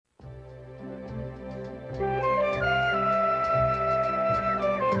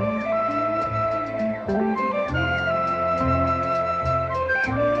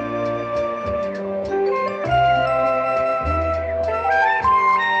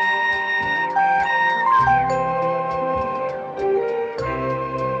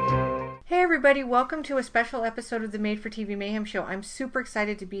everybody. Welcome to a special episode of the Made for TV Mayhem Show. I'm super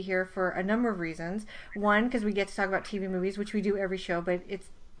excited to be here for a number of reasons. One, because we get to talk about TV movies, which we do every show, but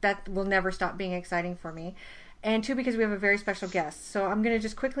that will never stop being exciting for me. And two, because we have a very special guest. So I'm going to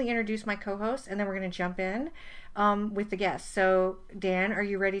just quickly introduce my co-host, and then we're going to jump in with the guest. So, Dan, are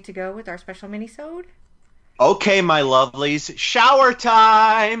you ready to go with our special Minisode? Okay, my lovelies. Shower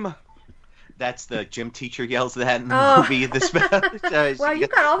time! That's the gym teacher yells that in the movie. Well, you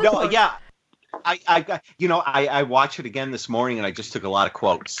got all the quotes. Yeah. I watched it again this morning, and I just took a lot of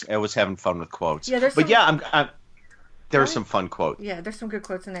quotes. I was having fun with quotes. Yeah, there are some fun quotes. Yeah, there's some good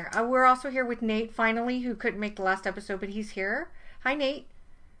quotes in there. We're also here with Nate, finally, who couldn't make the last episode, but he's here. Hi, Nate.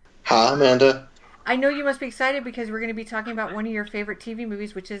 Hi, Amanda. I know you must be excited because we're going to be talking about one of your favorite TV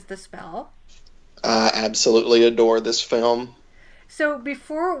movies, which is The Spell. I absolutely adore this film. So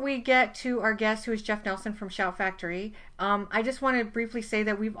before we get to our guest, who is Jeff Nelson from Shout Factory, I just want to briefly say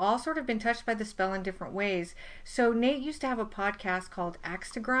that we've all sort of been touched by The Spell in different ways. So Nate used to have a podcast called Axe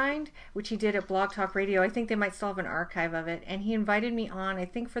to Grind, which he did at Blog Talk Radio. I think they might still have an archive of it. And he invited me on, I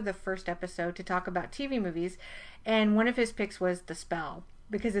think for the first episode, to talk about TV movies. And one of his picks was The Spell,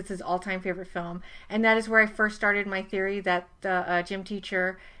 because it's his all-time favorite film. And that is where I first started my theory that the gym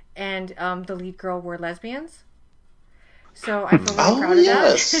teacher and the lead girl were lesbians. So I feel really proud of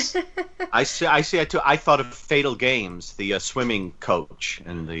that. I see that too. I thought of Fatal Games, the swimming coach,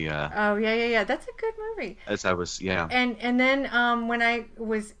 and the. Oh yeah. That's a good movie. As I was, yeah. And then when I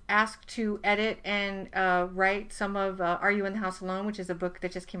was asked to edit and write some of Are You in the House Alone, which is a book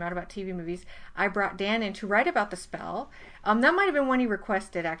that just came out about TV movies, I brought Dan in to write about The Spell. That might have been one he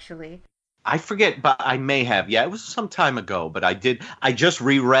requested, actually. I forget, but I may have. Yeah, it was some time ago, but I did. I just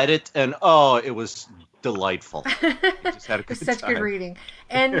reread it, and it was delightful. Just had a good Such time. Good reading.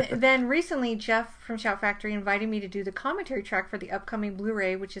 And then recently, Jeff from Shout Factory invited me to do the commentary track for the upcoming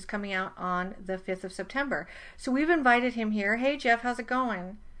Blu-ray, which is coming out on the 5th of September. So we've invited him here. Hey, Jeff, how's it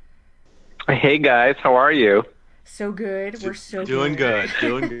going? Hey, guys, how are you? So good. We're so doing good.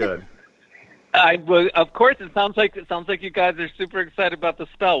 Doing good. Of course, it sounds like you guys are super excited about The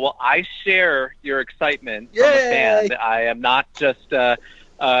Spell. Well, I share your excitement from a fan. I am not just a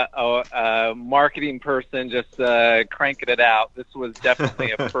marketing person just cranking it out. This was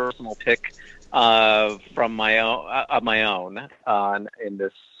definitely a personal pick from my own in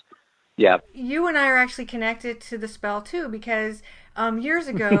this. Yeah. You and I are actually connected to The Spell too, because years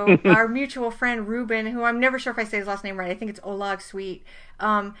ago our mutual friend Ruben, who I'm never sure if I say his last name right, I think it's Olag Sweet.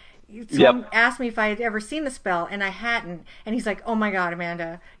 Asked me if I had ever seen The Spell, and I hadn't. And he's like, "Oh my God,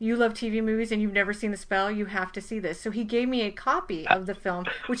 Amanda, you love TV movies and you've never seen The Spell. You have to see this." So he gave me a copy of the film,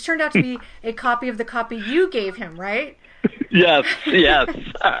 which turned out to be a copy of the copy you gave him, right? Yes.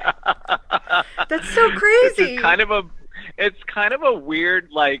 That's so crazy. It's kind of a weird,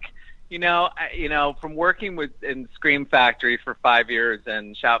 like, from working in Scream Factory for 5 years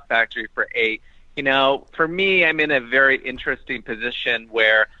and Shout Factory for 8. For me, I'm in a very interesting position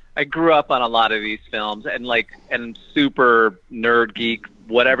where I grew up on a lot of these films and super nerd geek,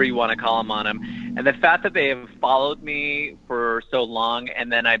 whatever you want to call them on them. And the fact that they have followed me for so long,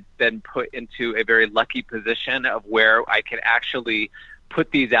 and then I've been put into a very lucky position of where I can actually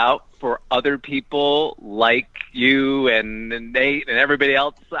put these out for other people like you and Nate and everybody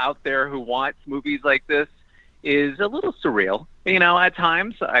else out there who wants movies like this is a little surreal. At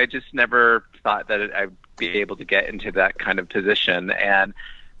times I just never thought that I'd be able to get into that kind of position. And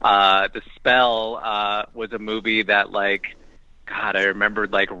The Spell was a movie that, I remember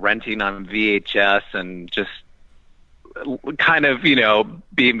renting on VHS and just kind of,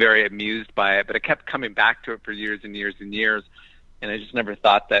 being very amused by it. But I kept coming back to it for years and years and years, and I just never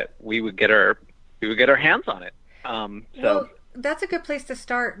thought that we would get our hands on it. Well, that's a good place to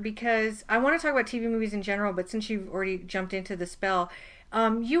start, because I want to talk about TV movies in general, but since you've already jumped into The Spell,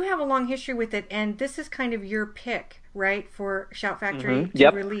 you have a long history with it, and this is kind of your pick, right, for Shout Factory to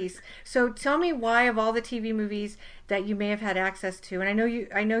release. So tell me why, of all the TV movies that you may have had access to, and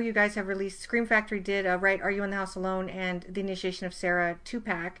I know you guys have released, Scream Factory did, right, Are You in the House Alone and The Initiation of Sarah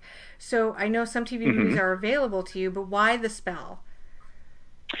 2-pack. So I know some TV movies are available to you, but why The Spell?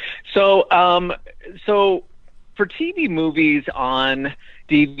 So for TV movies on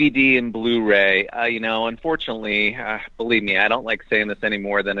DVD and Blu-ray, unfortunately, believe me, I don't like saying this any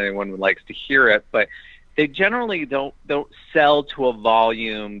more than anyone likes to hear it, but they generally don't sell to a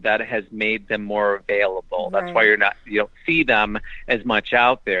volume that has made them more available. Right. That's why you don't see them as much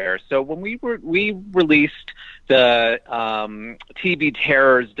out there. So when we released the TV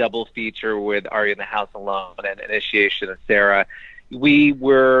Terrors double feature with Are You in the House Alone and Initiation of Sarah, we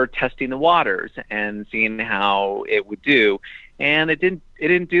were testing the waters and seeing how it would do. and it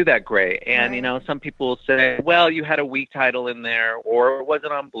didn't do that great. And Right. some people will say, well, you had a weak title in there, or it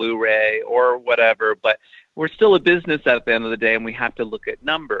wasn't on Blu-ray, or whatever. But we're still a business at the end of the day, and we have to look at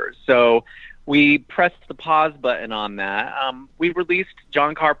numbers. So we pressed the pause button on that. We released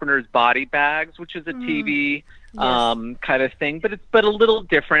John Carpenter's Body Bags, which is a TV Yes. kind of thing, but a little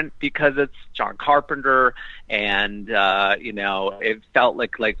different because it's John Carpenter, and it felt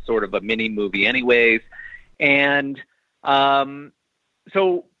like sort of a mini movie, anyways. And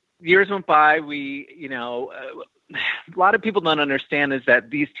so years went by. A lot of people don't understand is that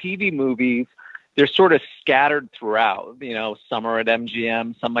these TV movies, they're sort of scattered throughout. Some are at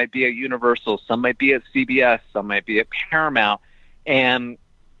MGM, some might be at Universal, some might be at CBS, some might be at Paramount, and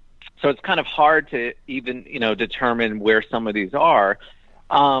so it's kind of hard to even determine where some of these are.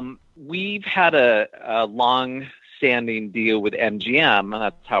 We've had a long-standing deal with MGM, and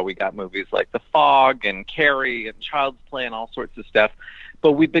that's how we got movies like The Fog and Carrie and Child's Play and all sorts of stuff.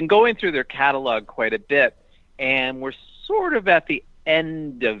 But we've been going through their catalog quite a bit, and we're sort of at the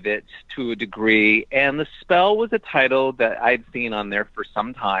end of it to a degree. And The Spell was a title that I'd seen on there for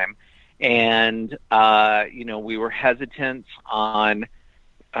some time, and we were hesitant on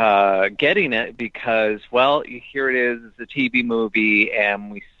getting it because, well, here it is, it's a TV movie,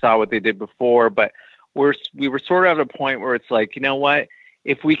 and we saw what they did before, but we were sort of at a point where it's like, you know what,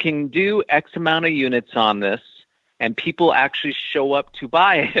 if we can do X amount of units on this and people actually show up to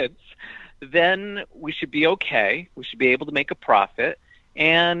buy it, then we should be okay. We should be able to make a profit.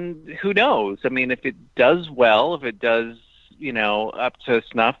 And who knows? I mean, if it does well, if it does, up to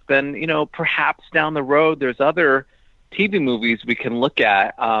snuff, then, perhaps down the road there's other TV movies we can look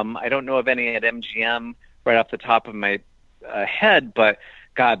at. I don't know of any at MGM right off the top of my head, but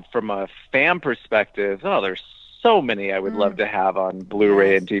God, from a fan perspective, there's so many I would love to have on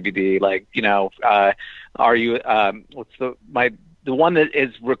Blu-ray and DVD. Like, are you? What's the one that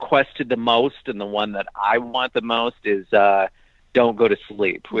is requested the most, and the one that I want the most is "Don't Go to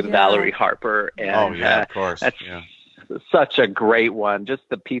Sleep" with Valerie Harper. And, of course. That's such a great one. Just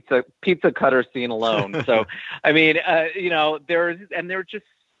the pizza cutter scene alone. So, I mean, there are just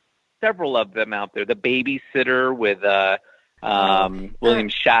several of them out there. The Babysitter with William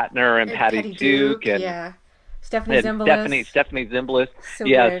Shatner and Patty Duke and Stephanie Zimbalist. Stephanie Zimbalist. So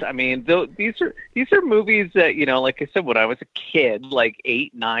yes, good. I mean these are movies that like I said, when I was a kid, like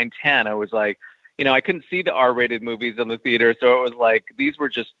 8, 9, 10, I was like, I couldn't see the R-rated movies in the theater, so it was like these were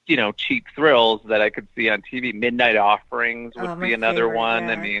just cheap thrills that I could see on TV. Midnight Offerings would be another favorite, one.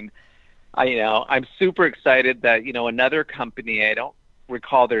 yeah. I mean, I'm super excited that another company, I don't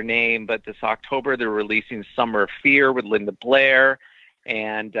recall their name, but this October they're releasing Summer of Fear with Linda Blair,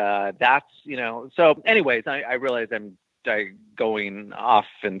 and that's so anyways, I realize I'm going off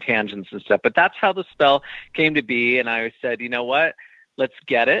in tangents and stuff, but that's how The Spell came to be. And I said, you know what, let's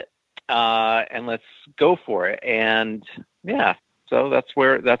get it and let's go for it. And so that's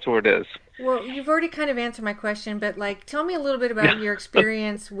where it is. Well, you've already kind of answered my question, but tell me a little bit about your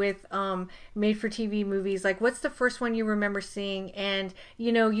experience with made-for-TV movies. Like, what's the first one you remember seeing? And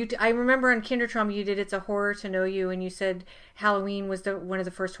I remember on Kindertrauma you did "It's a Horror to Know You," and you said Halloween was one of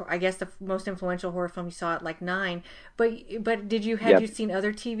the first, I guess, the most influential horror film you saw at 9. But had you seen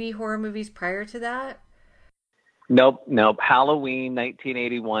other TV horror movies prior to that? Nope. Halloween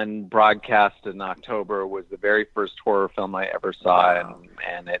 1981 broadcast in October was the very first horror film I ever saw. Wow.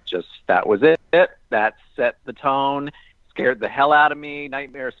 And that was it. That set the tone, scared the hell out of me,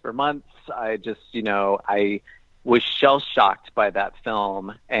 nightmares for months. I just, I was shell-shocked by that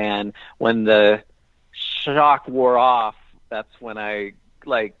film. And when the shock wore off, that's when I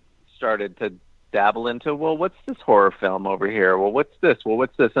started to dabble into, well, what's this horror film over here? Well, what's this?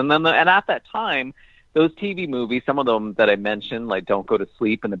 And then and at that time, those TV movies, some of them that I mentioned, like Don't Go to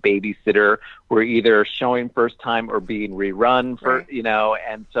Sleep and The Babysitter, were either showing first time or being rerun for,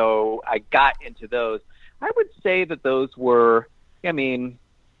 and so I got into those. I would say that those were, I'm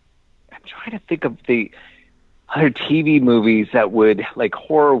trying to think of the other TV movies that would,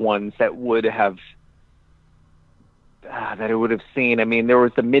 horror ones that would have, that I would have seen. I mean, there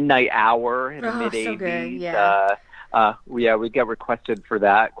was The Midnight Hour in the mid-'80s. So good, yeah. We got requested for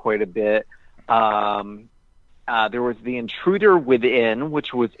that quite a bit. There was The Intruder Within,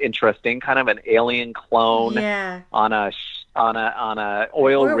 which was interesting, kind of an alien clone on a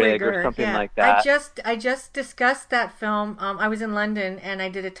oil rig or something like that. I just discussed that film. I was in London and I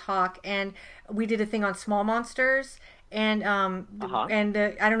did a talk, and we did a thing on small monsters. And I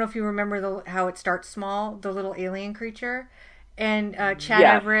don't know if you remember how it starts small, the little alien creature. And Chad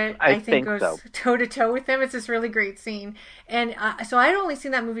Everett, I think goes toe to toe with him. It's this really great scene. And so I'd only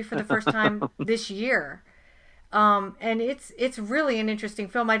seen that movie for the first time this year. And it's really an interesting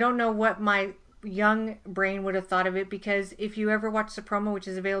film. I don't know what my young brain would have thought of it, because if you ever watch the promo, which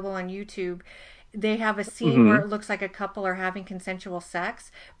is available on YouTube, they have a scene where it looks like a couple are having consensual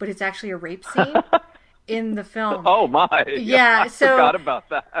sex, but it's actually a rape scene in the film. Oh my! Yeah, I so forgot about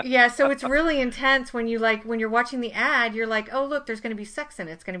that. yeah, so it's really intense when you're watching the ad, you're like, oh look, there's going to be sex in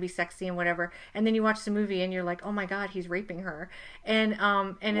it, it's going to be sexy and whatever, and then you watch the movie and you're like, oh my god, he's raping her, and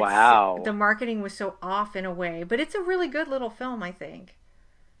Wow. the marketing was so off in a way, but it's a really good little film, I think.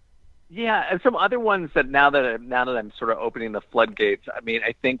 Yeah, and some other ones that now that I'm sort of opening the floodgates. I mean,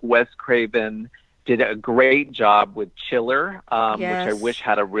 I think Wes Craven did a great job with Chiller, which I Yes. wish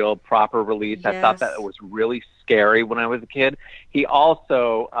had a real proper release. I thought Yes. that it was really scary when I was a kid. He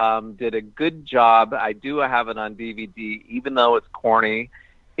also did a good job. I do have it on DVD, even though it's corny.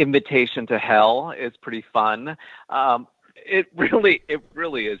 Invitation to Hell is pretty fun. It really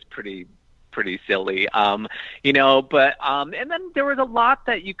is pretty silly. But and then there was a lot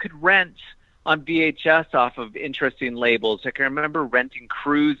that you could rent on VHS off of interesting labels. Like I remember renting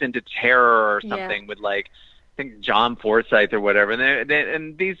Cruise into Terror or something with I think John Forsythe or whatever.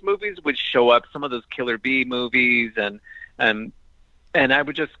 And these movies would show up, some of those Killer Bee movies, and I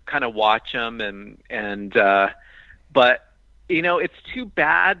would just kind of watch them but it's too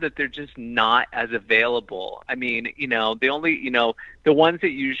bad that they're just not as available. I mean, the only, the ones that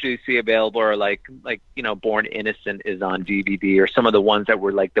you usually see available are like Born Innocent is on DVD, or some of the ones that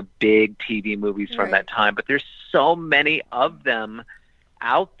were like the big TV movies from that time. But there's so many of them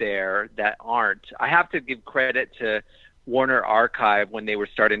out there that aren't. I have to give credit to Warner Archive when they were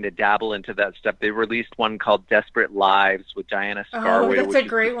starting to dabble into that stuff. They released one called Desperate Lives with Diana Scarway. Oh, that's which a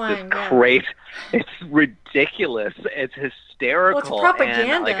great one. This great. It's ridiculous. It's hysterical. Well, it's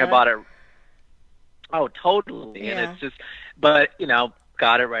propaganda. And I bought it. Oh, totally. Yeah. And it's just, but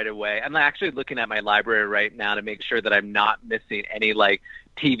got it right away. I'm actually looking at my library right now to make sure that I'm not missing any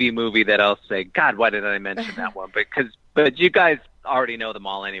TV movie that I'll say, God, why didn't I mention that one? But you guys already know them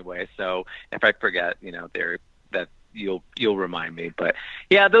all anyway. So if I forget, that you'll remind me. But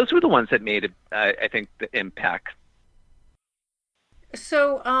yeah, those were the ones that made I think the impact.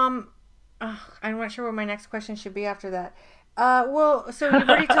 So I'm not sure what my next question should be after that. So you've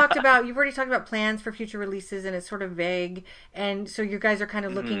already talked about plans for future releases, and it's sort of vague, and so you guys are kind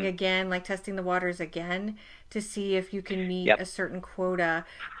of looking again, like testing the waters again to see if you can meet a certain quota.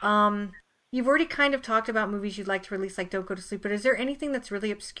 You've already kind of talked about movies you'd like to release, like Don't Go to Sleep, but is there anything that's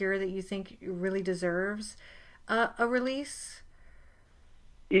really obscure that you think really deserves a release?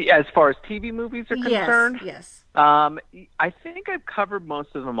 As far as TV movies are concerned? Yes. I think I've covered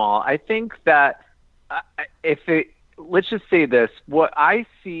most of them all. I think that let's just say this, what I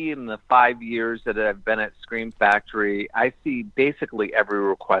see in the 5 years that I've been at Scream Factory, I see basically every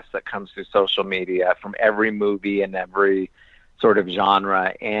request that comes through social media from every movie and every sort of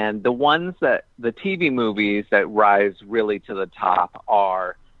genre. And the TV movies that rise really to the top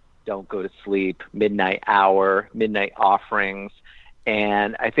are Don't Go to Sleep, Midnight Hour, Midnight Offerings.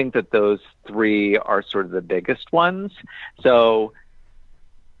 And I think that those three are sort of the biggest ones. So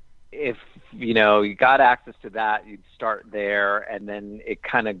if you got access to that, you'd start there, and then it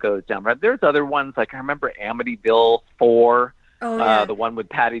kind of goes down. But there's other ones, like I remember Amityville 4, the one with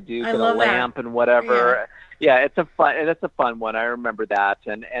Patty Duke and a lamp and whatever. Yeah, it's a fun one. I remember that,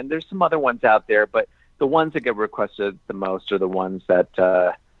 and there's some other ones out there, but the ones that get requested the most are the ones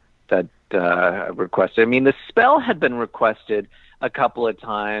that requested. I mean, The Spell had been requested a couple of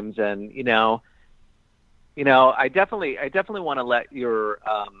times, and I definitely want to let your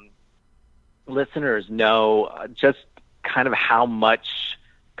listeners know just kind of how much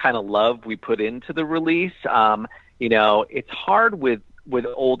kind of love we put into the release. It's hard with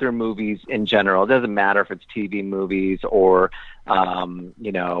older movies in general. It doesn't matter if it's TV movies or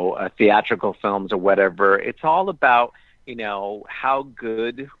theatrical films or whatever. It's all about how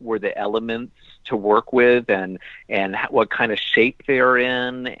good were the elements to work with, and what kind of shape they're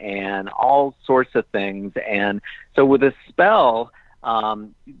in, and all sorts of things. And so with A Spell,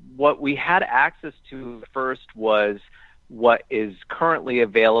 what we had access to first was what is currently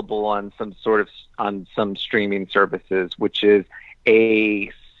available on some streaming services, which is a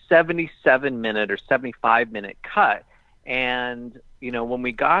 77-minute or 75-minute cut. And when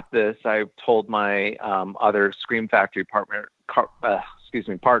we got this, I told my other Scream Factory partner, Cliff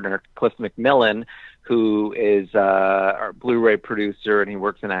McMillan, who is our Blu-ray producer, and he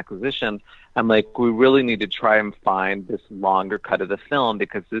works in acquisition. I'm like, we really need to try and find this longer cut of the film,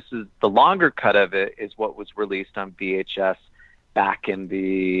 because this is the longer cut of it is what was released on VHS back in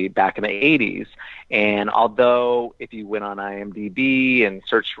the 80s. And although if you went on IMDb and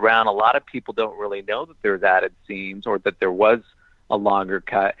searched around, a lot of people don't really know that there's added scenes or that there was a longer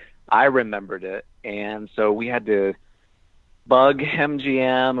cut. I remembered it, and so we had to bug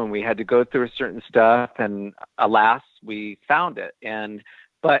MGM and we had to go through certain stuff, and alas, we found it.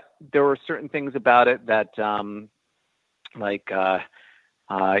 But there were certain things about it that the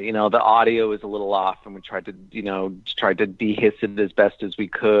audio is a little off, and we tried to dehiss it as best as we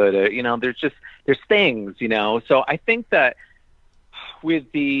could. There's things, So I think that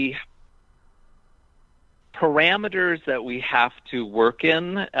with the parameters that we have to work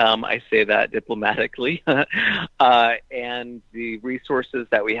in, I say that diplomatically, and the resources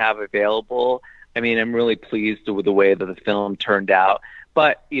that we have available, I'm really pleased with the way that the film turned out.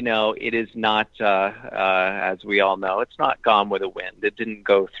 But, it is not, as we all know, it's not Gone with the Wind. It didn't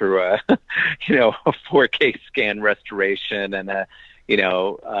go through a 4K scan restoration and a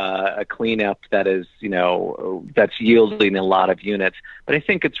cleanup that is, that's yielding a lot of units. But I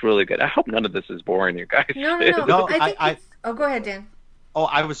think it's really good. I hope none of this is boring, you guys. No. Oh, go ahead, Dan. Oh,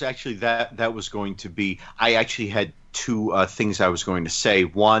 I was actually, that was going to be, I actually had two things I was going to say.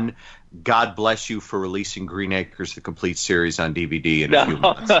 One, God bless you for releasing Green Acres, the complete series on DVD in a few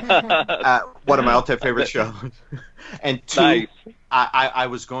months. One of my all-time favorite shows. And two, nice. I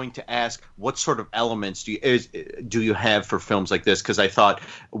was going to ask, what sort of elements do you have for films like this? Because I thought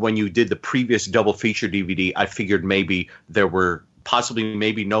when you did the previous double feature DVD, I figured maybe there were possibly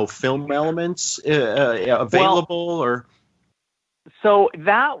maybe no film elements available, or. So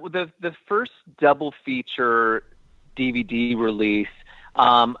that the first double feature DVD release,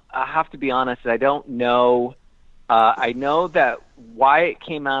 I have to be honest, I don't know. I know that why it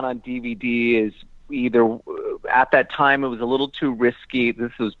came out on DVD is either at that time it was a little too risky.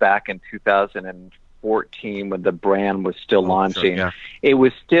 This was back in 2014 when the brand was still launching. Sure, yeah. It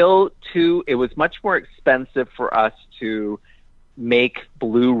was much more expensive for us to make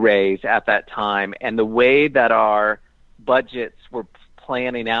Blu-rays at that time. And the way that our budgets were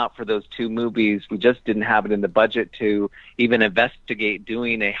planning out for those two movies, we just didn't have it in the budget to even investigate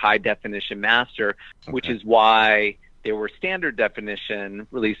doing a high definition master, which is why there were standard definition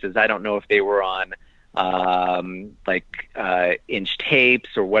releases. I don't know if they were on inch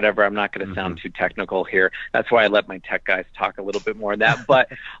tapes or whatever. I'm not going to sound too technical here. That's why I let my tech guys talk a little bit more on that.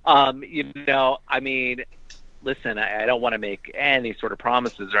 But listen, I don't want to make any sort of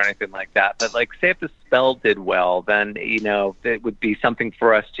promises or anything like that, but say if The Spell did well, then, it would be something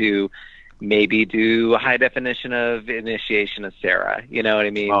for us to maybe do a high definition of Initiation of Sarah. You know what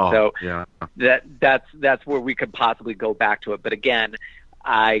I mean? Oh, so yeah. that's where we could possibly go back to it. But again,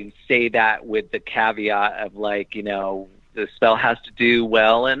 I say that with the caveat of The Spell has to do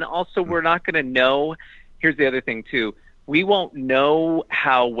well. And also we're not going to know. Here's the other thing too. We won't know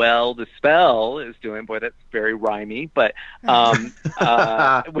how well The Spell is doing. Boy, that's very rhymey. But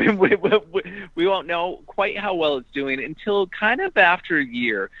we won't know quite how well it's doing until kind of after a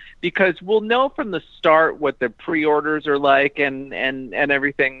year, because we'll know from the start what the pre-orders are like and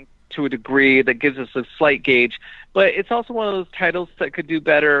everything to a degree that gives us a slight gauge. But it's also one of those titles that could do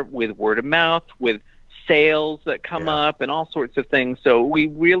better with word of mouth, with sales that come up and all sorts of things. So we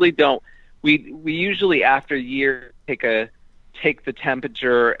really don't. We usually after a year take the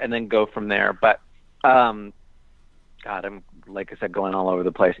temperature and then go from there. But God, I'm like I said, going all over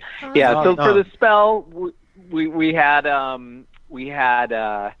the place. For The Spell, we had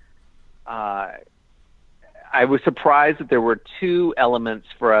I was surprised that there were two film elements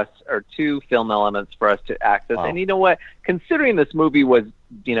for us to access. Wow. And you know what? Considering this movie was,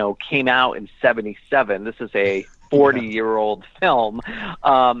 came out in 1977, this is a 40-year-old film.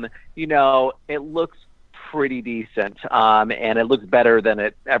 It looks pretty decent, and it looks better than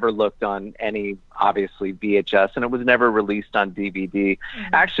it ever looked on any, obviously, VHS, and it was never released on DVD.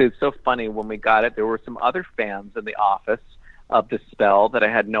 Actually, it's so funny, when we got it, there were some other fans in the office of The Spell that I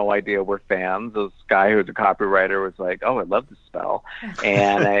had no idea were fans. This guy who was a copywriter was like, "Oh, I love The Spell,"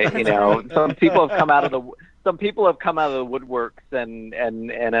 and some people have come out of the woodworks, and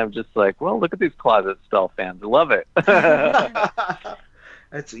I'm just like, well, look at these closet Spell fans. I love it.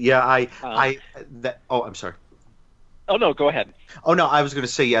 I'm sorry. Oh, no, go ahead. Oh, no, I was going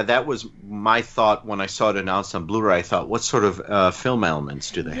to say, that was my thought when I saw it announced on Blu-ray. I thought, what sort of film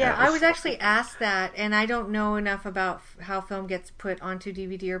elements do they have? Yeah, I was actually asked that, and I don't know enough about how film gets put onto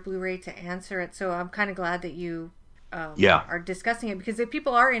DVD or Blu-ray to answer it, so I'm kind of glad that you are discussing it, because if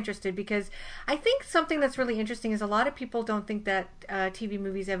people are interested, because I think something that's really interesting is a lot of people don't think that TV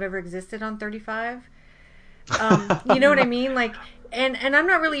movies have ever existed on 35. You know what I mean? And I'm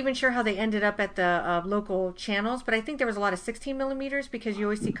not really even sure how they ended up at the local channels, but I think there was a lot of 16 millimeters because you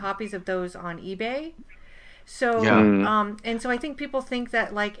always see copies of those on eBay. So, and so I think people think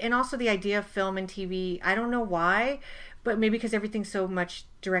that and also the idea of film and TV, I don't know why, but maybe because everything's so much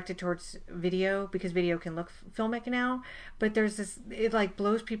directed towards video, because video can look filmic now. But there's this, it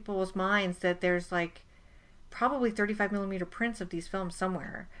blows people's minds that there's probably 35 millimeter prints of these films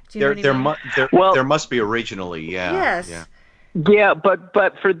somewhere. Do you know what I mean? There must be originally, yeah. Yes. Yeah. Yeah, but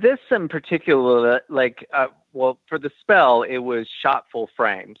for this in particular, for the spell, it was shot full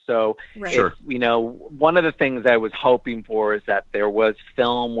frame. So, right. Sure. One of the things I was hoping for is that there was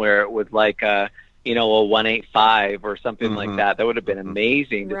film where it was a 185 or something like that. That would have been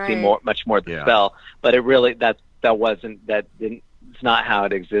amazing to see much more of the spell. But it really it's not how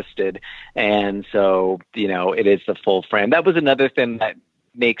it existed. And so, it is the full frame. That was another thing that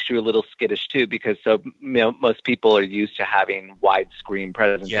makes you a little skittish too, because most people are used to having widescreen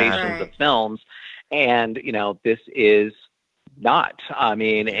presentations of films, and this is not. I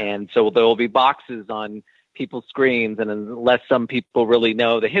mean, and so there will be boxes on people's screens, and unless some people really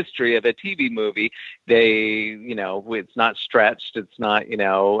know the history of a TV movie, it's not stretched. It's not,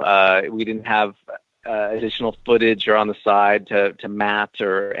 we didn't have additional footage or on the side to match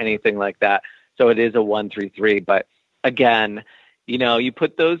or anything like that. So it is a 133, but again, you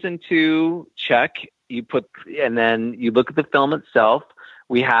put those into check, and then you look at the film itself.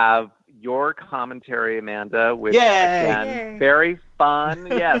 We have your commentary, Amanda, which again, very fun.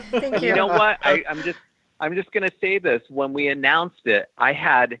 Yes. Thank you. You know what? I'm just going to say this. When we announced it, I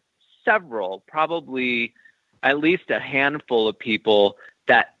had several, probably at least a handful of people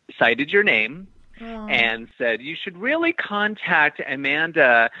that cited your name and said, you should really contact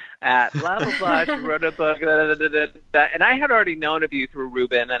Amanda at blah, blah, blah. She wrote a book, and I had already known of you through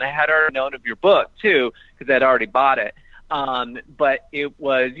Ruben, and I had already known of your book, too, because I'd already bought it. But it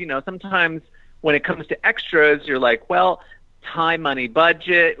was, sometimes when it comes to extras, you're like, well, time, money,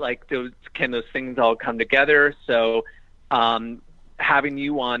 budget, can those things all come together? So having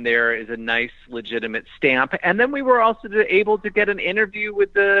you on there is a nice, legitimate stamp. And then we were also able to get an interview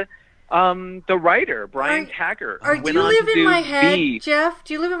with the writer, Brian Taggart. Do you live in my head, Jeff?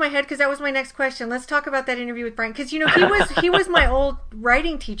 Do you live in my head? Because that was my next question. Let's talk about that interview with Brian. Because, he was my old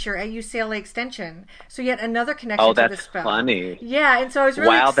writing teacher at UCLA Extension. So yet another connection to the spell. Oh, that's funny. Yeah, and so I was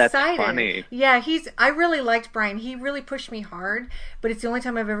really excited. That's funny. Yeah, I really liked Brian. He really pushed me hard, but it's the only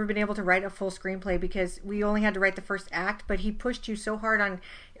time I've ever been able to write a full screenplay because we only had to write the first act, but he pushed you so hard on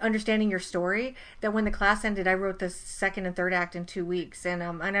understanding your story that when the class ended, I wrote the second and third act in 2 weeks, and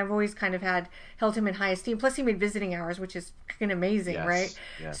I've always kind of held him in high esteem. Plus, he made visiting hours, which is freaking amazing, right?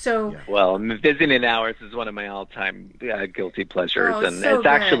 Yes, so, well, visiting hours is one of my all-time guilty pleasures, and so it's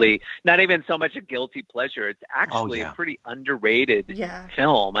actually not even so much a guilty pleasure; it's actually a pretty underrated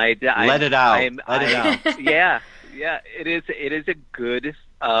film. Let it out. Let it out. Yeah, it is. It is a good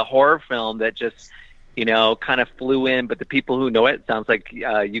horror film that just kind of flew in, but the people who know it, sounds like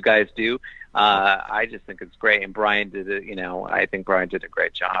you guys do. I just think it's great, and Brian did it. I think Brian did a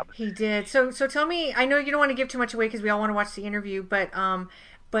great job. He did. So tell me. I know you don't want to give too much away because we all want to watch the interview, but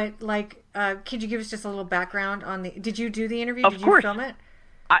could you give us just a little background on the? Did you do the interview? Did you film it?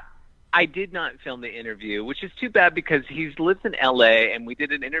 I did not film the interview, which is too bad because he lives in LA, and we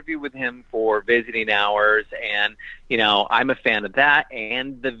did an interview with him for visiting hours, and I'm a fan of that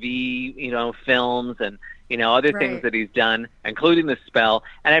and the V films and other things that he's done, including The Spell.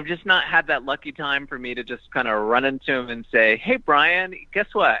 And I've just not had that lucky time for me to just kind of run into him and say, hey, Brian, guess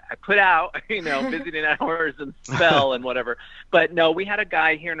what? I put out, visiting hours and Spell and whatever. But no, we had a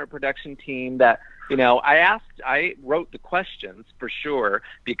guy here in our production team that, I wrote the questions for sure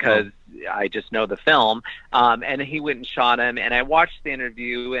because I just know the film, and he went and shot him, and I watched the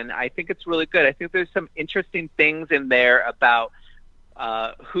interview, and I think it's really good. I think there's some interesting things in there about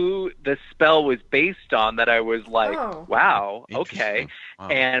who the spell was based on that I was like, wow, okay.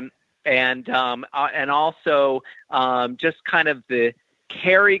 Wow. And also just kind of the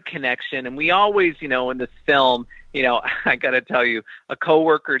Carrie connection. And we always, in this film, I got to tell you, a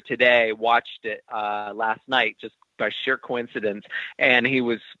coworker today watched it last night just by sheer coincidence, and he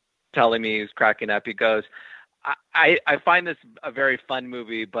was telling me, he was cracking up. He goes, I find this a very fun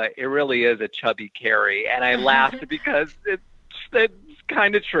movie, but it really is a chubby Carrie. And I laughed because it's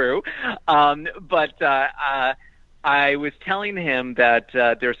kind of true. But I was telling him that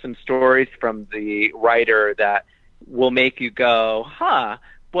there's some stories from the writer that will make you go, huh,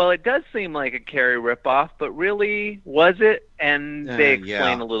 well, it does seem like a Carrie ripoff, but really, was it? And they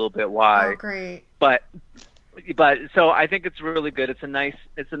explain a little bit why. Oh, great. But so I think it's really good. It's a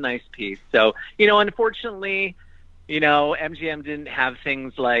nice piece. So, unfortunately, MGM didn't have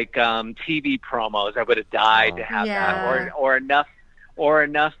things like TV promos. I would have died to have that, or enough.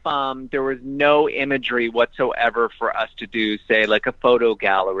 There was no imagery whatsoever for us to do, say, like a photo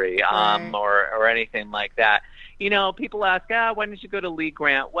gallery, or anything like that. People ask, why didn't you go to Lee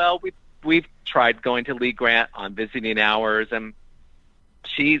Grant? Well, we've tried going to Lee Grant on visiting hours, and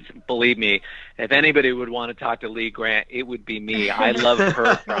believe me, if anybody would want to talk to Lee Grant, it would be me. I love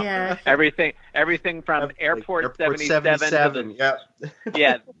her from everything from Airport 77 to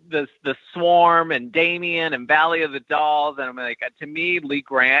the Swarm and Damien and Valley of the Dolls. And I'm like, to me, Lee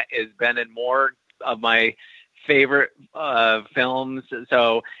Grant has been in more of my favorite films.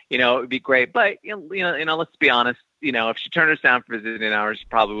 So, it would be great. But, let's be honest, if she turned us down for visiting hours, she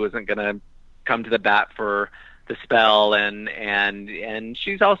probably wasn't going to come to the bat for The Spell, and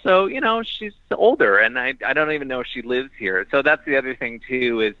she's also, she's older, and I don't even know if she lives here. So that's the other thing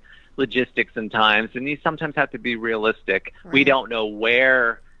too, is logistics and times, and you sometimes have to be realistic. Right. We don't know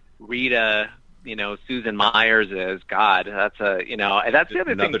where Rita, Susan Myers is. God, that's that's the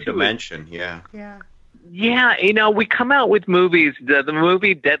other thing too. Another dimension, Yeah, we come out with movies. The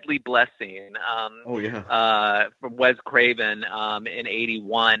movie Deadly Blessing, from Wes Craven, in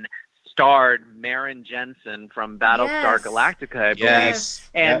 '81. Starred Maren Jensen from Battlestar Galactica, I believe. Yes.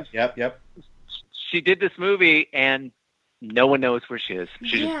 And yep. She did this movie, and no one knows where she is.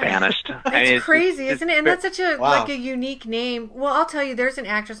 She just vanished. It's crazy, isn't it? And that's such a like a unique name. Well, I'll tell you, there's an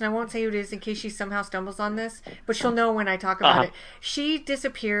actress, and I won't say who it is in case she somehow stumbles on this, but she'll know when I talk about it. She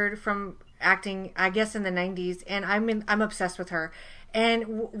disappeared from acting, I guess, in the 90s, and I'm obsessed with her. And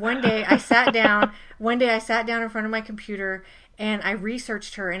one day I sat down in front of my computer, and I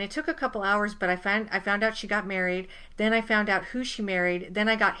researched her, and it took a couple hours, but I found out she got married. Then I found out who she married. Then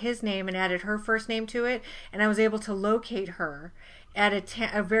I got his name and added her first name to it, and I was able to locate her at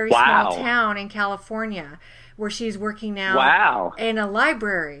a very small town in California where she's working now in a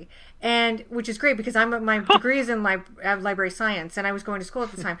library. And which is great because my degree is in library science, and I was going to school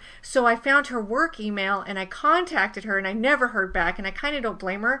at the time. So I found her work email, and I contacted her, and I never heard back. And I kind of don't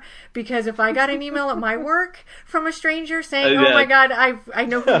blame her, because if I got an email at my work from a stranger saying, "Oh my God, I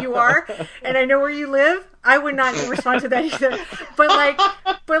know who you are, and I know where you live," I would not respond to that either. But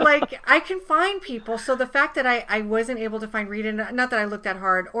I can find people. So the fact that I wasn't able to find Rita, not that I looked that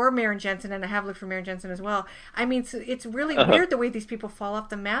hard, or Maren Jensen, and I have looked for Maren Jensen as well. I mean, it's really weird the way these people fall off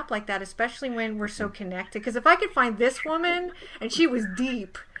the map like that, especially when we're so connected. Because if I could find this woman and she was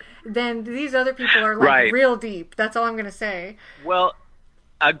deep, then these other people are real deep. That's all I'm going to say. Well,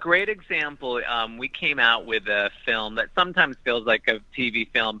 a great example, we came out with a film that sometimes feels like a TV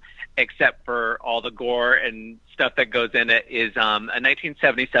film, except for all the gore and stuff that goes in it, is a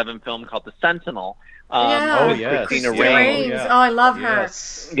 1977 film called The Sentinel. Christina Rains. Oh, I love her.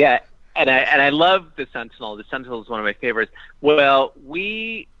 Yeah, and I love The Sentinel. The Sentinel is one of my favorites. Well,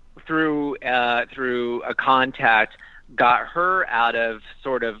 we through a contact got her out of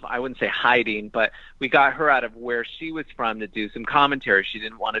sort of, I wouldn't say hiding, but we got her out of where she was from to do some commentary. She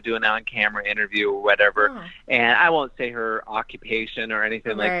didn't want to do an on-camera interview or whatever. And I won't say her occupation or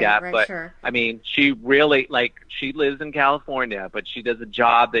anything like that, but sure. I mean, she really, she lives in California, but she does a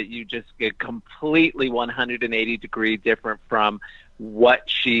job that you just get completely 180 degree different from what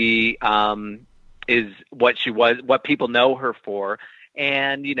she is, what people know her for.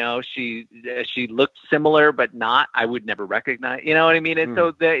 And, she looked similar, but not, I would never recognize, you know what I mean? And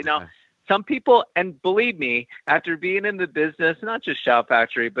so some people, and believe me, after being in the business, not just Shout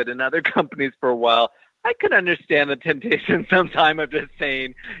Factory, but in other companies for a while, I could understand the temptation sometime of just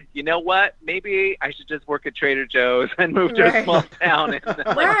saying, you know what, maybe I should just work at Trader Joe's and move to a small town and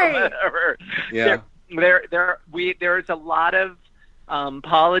whatever. Yeah. There's a lot of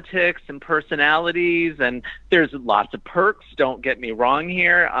politics and personalities, and there's lots of perks, don't get me wrong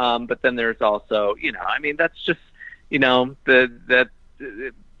here, but then there's also, I mean, that's just,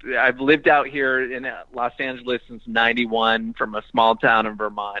 I've lived out here in Los Angeles since '91 from a small town in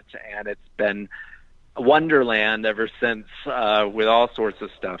Vermont, and it's been a wonderland ever since, with all sorts of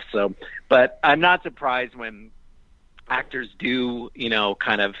stuff. So, but I'm not surprised when actors do,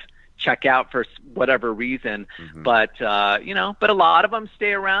 kind of check out for whatever reason, but but a lot of them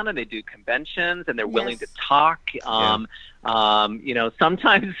stay around and they do conventions and they're willing to talk.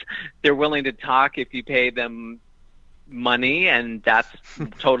 Sometimes they're willing to talk if you pay them money, and that's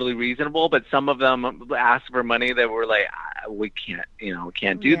totally reasonable. But some of them ask for money that were like, we can't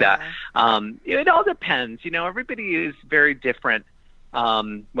do that. It all depends. Everybody is very different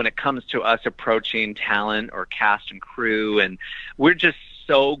when it comes to us approaching talent or cast and crew, and we're just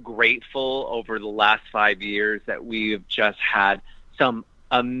so grateful over the last 5 years that we have just had some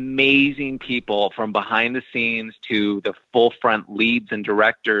amazing people from behind the scenes to the full front leads and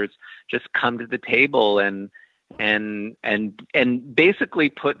directors just come to the table and basically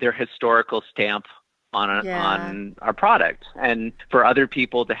put their historical stamp on our product, and for other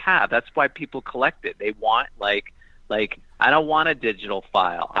people to have. That's why people collect it. They want like I don't want a digital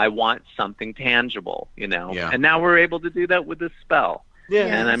file. I want something tangible, you know. Yeah. And now we're able to do that with this spell. Yeah.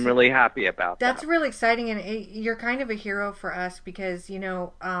 And I'm really happy about that. That's really exciting, and you're kind of a hero for us because, you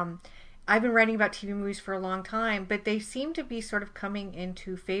know, I've been writing about TV movies for a long time, but they seem to be sort of coming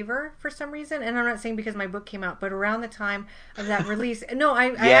into favor for some reason. And I'm not saying because my book came out, but around the time of that release, no,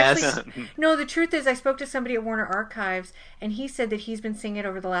 I actually, no, the truth is I spoke to somebody at Warner Archives, and he said that he's been seeing it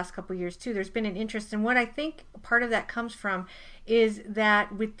over the last couple of years too. There's been an interest, and what I think part of that comes from is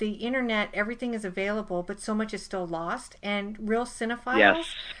that with the internet, everything is available, but so much is still lost, and real cinephiles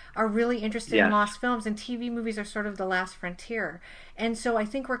are really interested in lost films, and TV movies are sort of the last frontier. And so I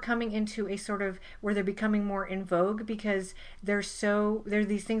think we're coming into a sort of where they're becoming more in vogue because they're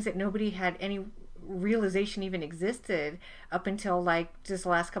these things that nobody had any realization even existed up until like just the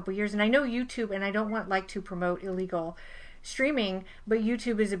last couple of years. And I know YouTube, and I don't want like to promote illegal streaming, but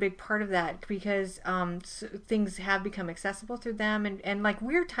YouTube is a big part of that because things have become accessible through them, and like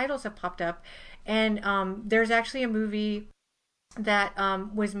weird titles have popped up. And there's actually a movie that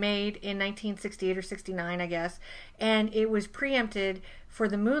was made in 1968 or 69, I guess, and it was preempted for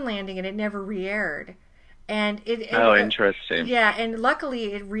the moon landing, and it never re-aired. And interesting. Yeah, and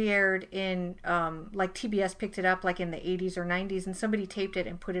luckily it re-aired in like TBS picked it up like in the 80s or 90s, and somebody taped it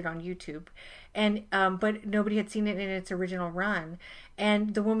and put it on YouTube. And but nobody had seen it in its original run.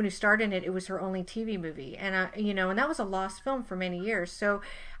 And the woman who starred in it, it was her only TV movie, and you know, and that was a lost film for many years. So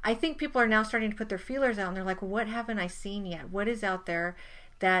I think people are now starting to put their feelers out, and they're like, well, what haven't I seen yet? What is out there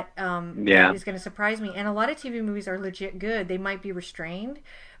that that is going to surprise me? And a lot of TV movies are legit good. They might be restrained,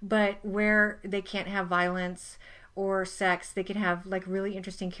 but where they can't have violence or sex, they can have like really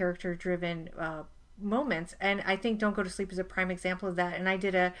interesting character-driven moments. And I think Don't Go to Sleep is a prime example of that. And I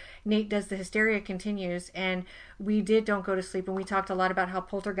did Nate Does the Hysteria Continues, and we did Don't Go to Sleep, and we talked a lot about how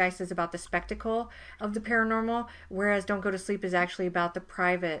Poltergeist is about the spectacle of the paranormal, whereas Don't Go to Sleep is actually about the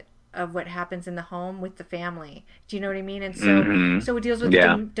private of what happens in the home with the family. Do you know what I mean? And so so it deals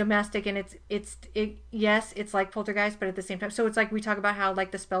with domestic, and yes, it's like Poltergeist, but at the same time, so it's like we talk about how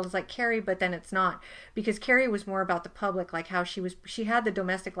like the spell is like Carrie, but then it's not, because Carrie was more about the public, like how she had the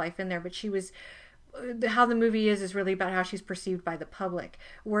domestic life in there, but she was, how the movie is really about how she's perceived by the public,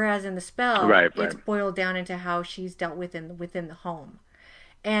 whereas in the spell it's boiled down into how she's dealt with within the home.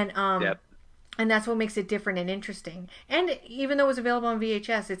 And and that's what makes it different and interesting. And even though it was available on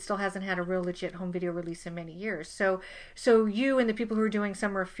VHS, it still hasn't had a real legit home video release in many years. So you and the people who are doing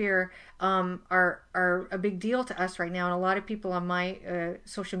Summer of Fear are a big deal to us right now, and a lot of people on my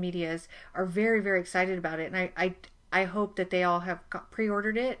social medias are very, very excited about it. And I hope that they all have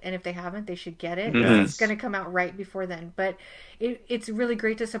pre-ordered it, and if they haven't, they should get it. It's going to come out right before then. But it's really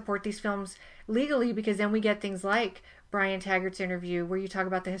great to support these films legally, because then we get things like Brian Taggart's interview where you talk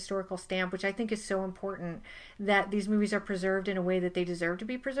about the historical stamp, which I think is so important, that these movies are preserved in a way that they deserve to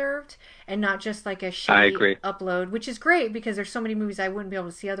be preserved, and not just like a shitty upload, which is great because there's so many movies I wouldn't be able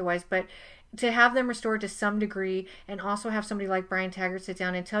to see otherwise. But to have them restored to some degree, and also have somebody like Brian Taggart sit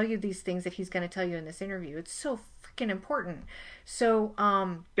down and tell you these things that he's going to tell you in this interview, it's so freaking important. So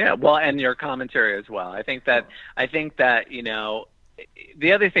well, and your commentary as well. I think that you know,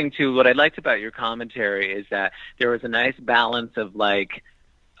 the other thing too, what I liked about your commentary is that there was a nice balance of like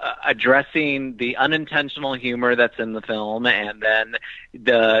addressing the unintentional humor that's in the film, and then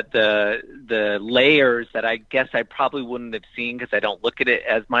the layers that I guess I probably wouldn't have seen because I don't look at it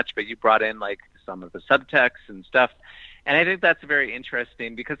as much, but you brought in like some of the subtext and stuff. And I think that's very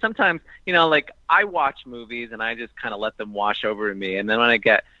interesting because sometimes, you know, like I watch movies and I just kind of let them wash over me. And then when I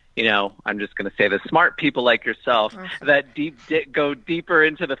get, you know, I'm just going to say the smart people like yourself that go deeper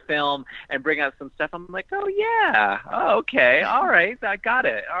into the film and bring out some stuff, I'm like, oh, yeah. Oh, okay. All right. I got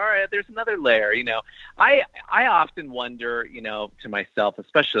it. All right. There's another layer. You know, I often wonder, you know, to myself,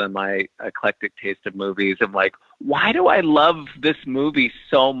 especially in my eclectic taste of movies, I'm like, why do I love this movie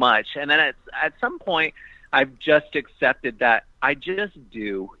so much? And then at some point, I've just accepted that I just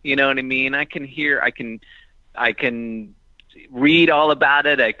do. You know what I mean? I can read all about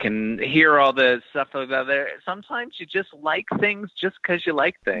it. I can hear all the stuff about it. Sometimes you just like things just because you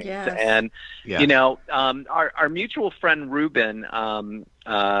like things. Yes. And, you know, our mutual friend Ruben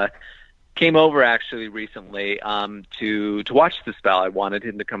came over actually recently to watch The Spell. I wanted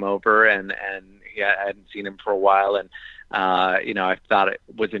him to come over, and I hadn't seen him for a while. And, you know, I thought it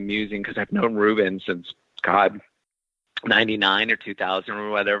was amusing because I've known Ruben since, God, 99 or 2000 or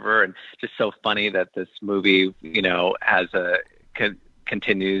whatever, and just so funny that this movie,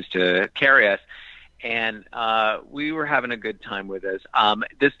 continues to carry us. And we were having a good time with this.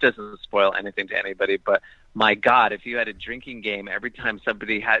 This doesn't spoil anything to anybody, but my God, if you had a drinking game every time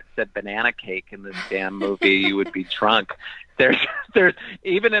somebody said banana cake in this damn movie, you would be drunk. There's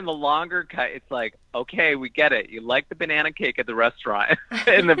even in the longer cut, it's like, okay, we get it. You like the banana cake at the restaurant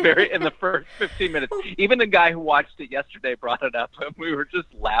in the first 15 minutes. Even the guy who watched it yesterday brought it up, and we were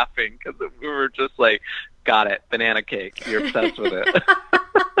just laughing because we were just like, got it, banana cake. You're obsessed with it.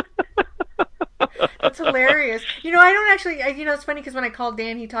 That's hilarious. I don't actually, it's funny because when I called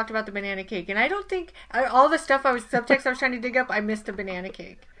Dan, he talked about the banana cake, and I don't think all the subtext I was trying to dig up, I missed the banana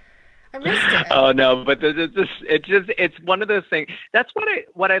cake. I missed it. Oh no, but it's one of those things. That's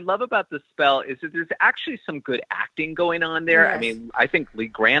what I love about The Spell is that there's actually some good acting going on there. Yes. I mean, I think Lee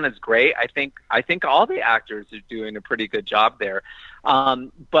Grant is great. I think all the actors are doing a pretty good job there.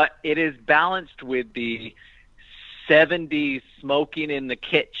 But it is balanced with the 70s smoking in the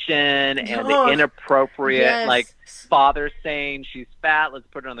kitchen and the inappropriate, like father saying she's fat, let's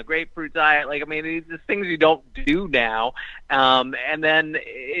put her on the grapefruit diet. Like, I mean, these are things you don't do now. And then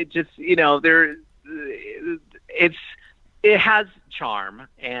it just, it has charm,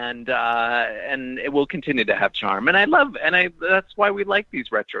 and it will continue to have charm. And that's why we like these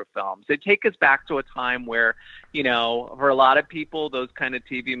retro films. They take us back to a time where, for a lot of people, those kind of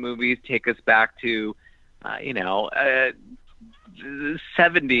TV movies take us back to, the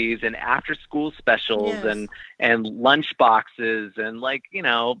 70s and after school specials. Yes. and lunch boxes and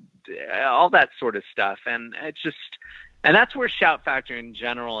all that sort of stuff. And and that's where Shout Factory in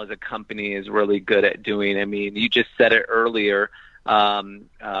general as a company is really good at doing. I mean, you just said it earlier. But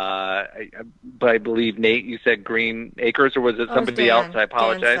I believe, Nate, you said Green Acres, or was it somebody else? I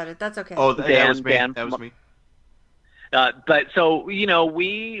apologize. Dan said it. That's okay. Oh, that was me. That was me. But so, we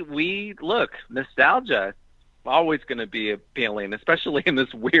look, nostalgia always going to be appealing, especially in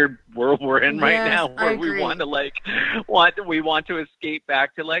this weird world we're in right now, where we want to escape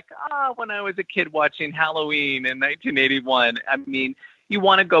back to when I was a kid watching Halloween in 1981. I mean, you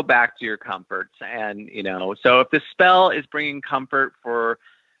want to go back to your comforts, and so if The Spell is bringing comfort for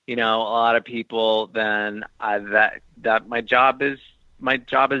a lot of people, then that my job is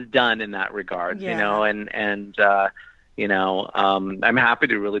done in that regard. I'm happy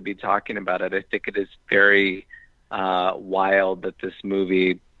to really be talking about it. I think it is very wild that this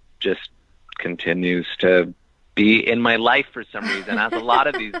movie just continues to be in my life for some reason, as a lot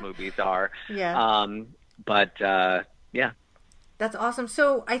of these movies are. Yeah. Yeah. That's awesome.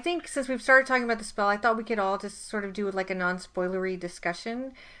 So I think since we've started talking about The Spell, I thought we could all just sort of do a non-spoilery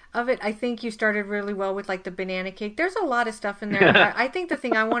discussion of it. I think you started really well with the banana cake. There's a lot of stuff in there. I think the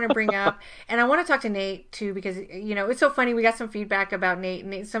thing I want to bring up, and I want to talk to Nate too, because it's so funny. We got some feedback about Nate,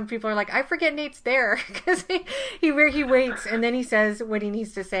 and some people are like, I forget Nate's there because he waits and then he says what he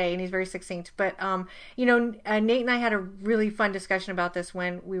needs to say, and he's very succinct. But Nate and I had a really fun discussion about this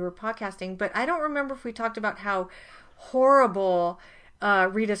when we were podcasting, but I don't remember if we talked about how horrible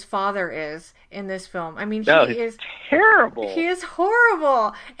Rita's father is in this film. I mean, he is terrible. He is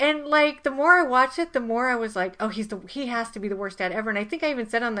horrible. And the more I watch it, the more I was like, oh, he has to be the worst dad ever. And I think I even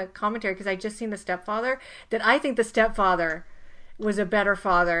said on the commentary, because I just seen The Stepfather, that I think The Stepfather was a better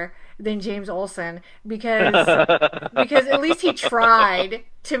father than James Olsen, because at least he tried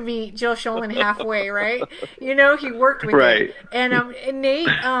to meet Jill Schoelen halfway, right? He worked with it. And Nate,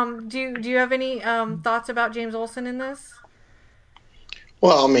 do you have any thoughts about James Olsen in this?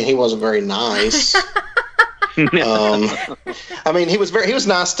 Well, I mean, he wasn't very nice. I mean, he was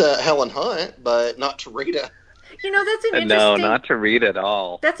nice to Helen Hunt, but not to Rita. That's an interesting... No, not to Rita at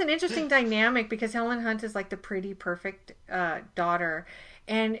all. That's an interesting dynamic, because Helen Hunt is the pretty, perfect daughter.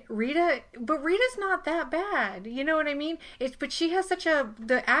 And Rita's not that bad. You know what I mean? But she has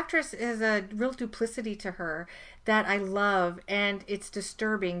the actress has a real duplicity to her that I love, and it's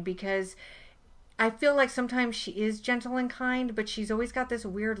disturbing because I feel like sometimes she is gentle and kind, but she's always got this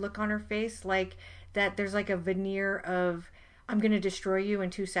weird look on her face, that there's a veneer of, I'm going to destroy you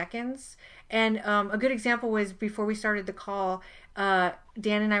in 2 seconds. And a good example was before we started the call, Dan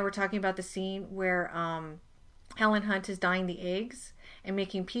and I were talking about the scene where Helen Hunt is dyeing the eggs and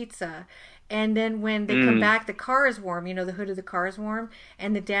making pizza. And then when they come back, the car is warm. You know, the hood of the car is warm.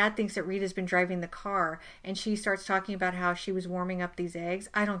 And the dad thinks that Rita's been driving the car. And she starts talking about how she was warming up these eggs.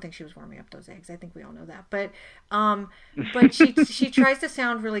 I don't think she was warming up those eggs. I think we all know that. But she tries to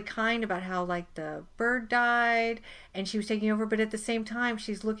sound really kind about how, like, the bird died and she was taking over. But at the same time,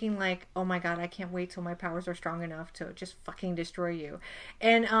 she's looking like, oh my God, I can't wait till my powers are strong enough to just fucking destroy you.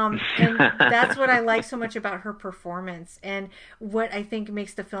 And that's what I like so much about her performance, and what I think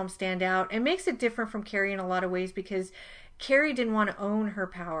makes the film stand out and makes it different from Carrie in a lot of ways, because Carrie didn't want to own her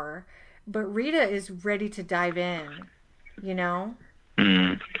power, but Rita is ready to dive in, you know?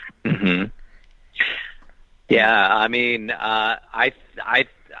 Mm-hmm. Yeah, I mean, oh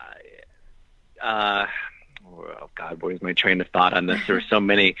God, where's my train of thought on this? There were so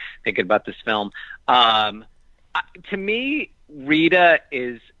many thinking about this film. To me, Rita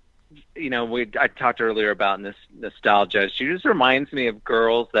is, you know, I talked earlier about this nostalgia. She just reminds me of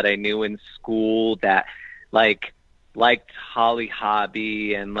girls that I knew in school that liked Holly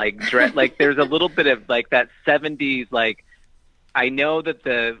Hobby and like there's a little bit of like that 70s, like, I know that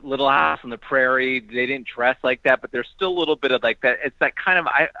the Little House on the Prairie, they didn't dress like that, but there's still a little bit of like that. It's that kind of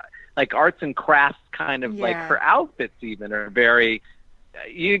like arts and crafts kind of, like her outfits even are very,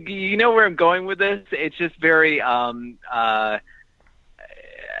 you know where I'm going with this? It's just very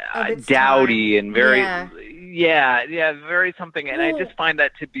dowdy and very very something, and I just find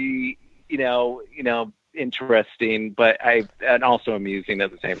that to be you know interesting, and also amusing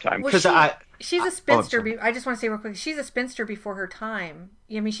at the same time. Because she's a spinster. I just want to say real quick, she's a spinster before her time.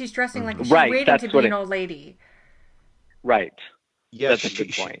 I mean, she's dressing like she's waiting to be an old lady. Right. Yeah, that's a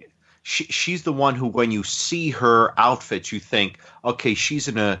good point. She's the one who, when you see her outfits, you think, okay, she's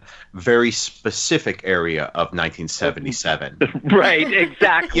in a very specific area of 1977. Right,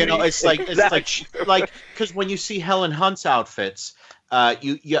 exactly. You know, it's like because when you see Helen Hunt's outfits, I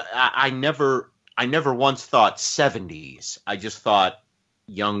never once thought 70s. I just thought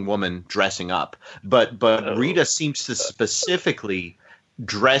young woman dressing up. But Rita seems to specifically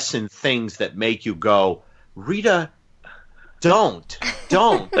dress in things that make you go, Rita, don't.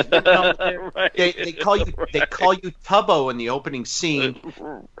 Right. They call you Tubbo in the opening scene.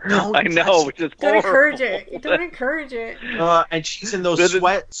 I know, which is Don't horrible. Don't encourage it. And she's in those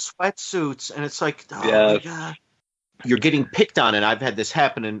sweatsuits, and it's like, my God. You're getting picked on, and I've had this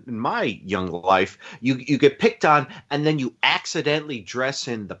happen in my young life. You get picked on, and then you accidentally dress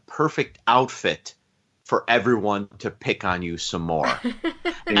in the perfect outfit for everyone to pick on you some more.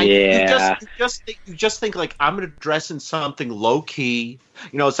 And you just think like, I'm going to dress in something low key.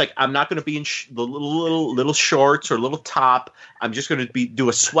 You know, it's like, I'm not going to be in the little shorts or little top. I'm just going to do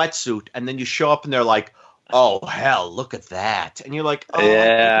a sweatsuit, and then you show up and they're like, oh hell, look at that, and you're like, oh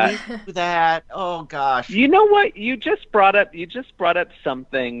yeah, do that. Oh gosh. You know what? You just brought up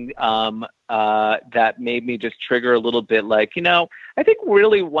something that made me just trigger a little bit. Like, you know, I think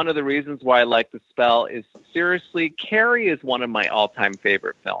really one of the reasons why I like The Spell is, seriously, Carrie is one of my all-time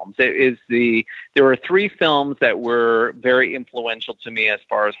favorite films. There were 3 films that were very influential to me as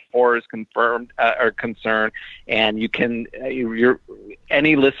far as horror is concerned, and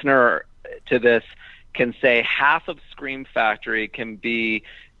any listener to this can say half of Scream Factory can be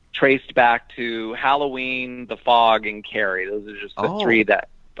traced back to Halloween, The Fog, and Carrie. Those are just the 3 that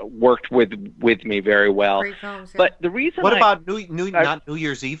worked with me very well. Great films, yeah. But the reason not New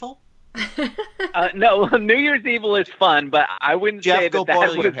Year's Evil? No, New Year's Evil is fun, but I wouldn't say that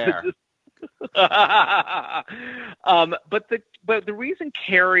boil was your hair. But the reason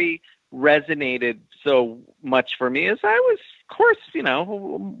Carrie resonated so much for me is I was, of course, you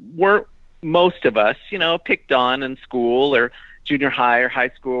know, most of us, you know, picked on in school or junior high or high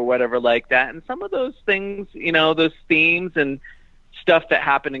school or whatever like that. And some of those things, you know, those themes and stuff that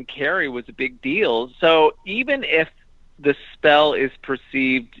happened in Carrie was a big deal. So even if The Spell is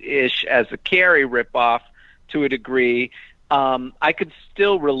perceived-ish as a Carrie ripoff to a degree, I could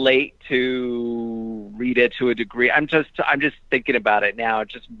still relate to Rita to a degree. I'm just thinking about it now. I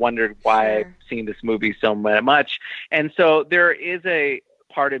just wondered why I've seen this movie so much. And so there is a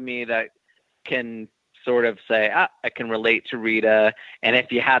part of me that can sort of say, I can relate to Rita, and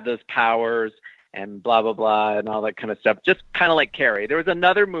if you had those powers and blah, blah, blah, and all that kind of stuff, just kind of like Carrie. There was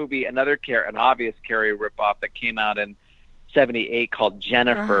another movie, an obvious Carrie ripoff that came out in 1978 called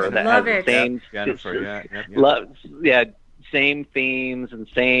Jennifer. That has the same Jennifer, same themes and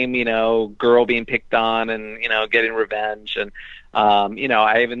same, you know, girl being picked on and, you know, getting revenge. And, you know,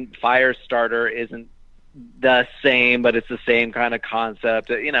 Firestarter isn't the same, but it's the same kind of concept,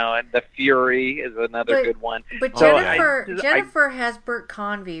 you know, and The Fury is another good one. But Jennifer has Burt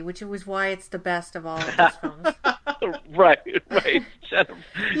Convy, which was why it's the best of all of those films. Right. Jennifer.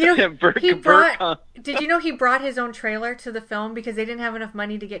 You Did you know he brought his own trailer to the film because they didn't have enough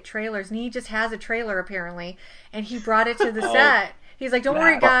money to get trailers, and he just has a trailer apparently, and he brought it to the set. He's like, "Don't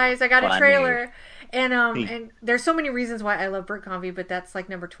worry, guys, I got a trailer." And there's so many reasons why I love Bert Convy, but that's like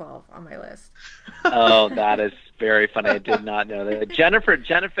number 12 on my list. Oh, that is very funny. I did not know that. Jennifer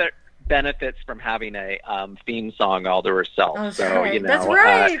benefits from having a theme song all to herself. Oh, so right. you know, that's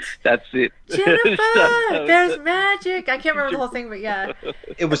right. That's it. Jennifer, there's magic. I can't remember the whole thing, but yeah.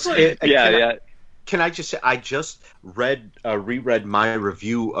 It was. Can I just say, I just reread my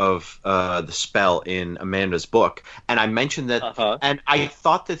review of The Spell in Amanda's book, and I mentioned that, and I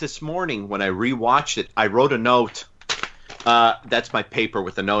thought that this morning when I rewatched it, I wrote a note. That's my paper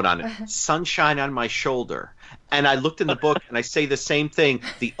with a note on it. Sunshine on my shoulder. And I looked in the book, and I say the same thing.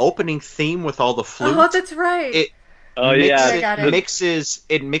 The opening theme with all the flutes. Oh, that's right. It mixes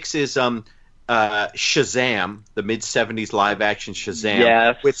Shazam, the mid-'70s live-action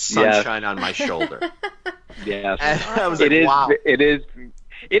Shazam, with Sunshine on My Shoulder. Yes. And I was like, wow. It is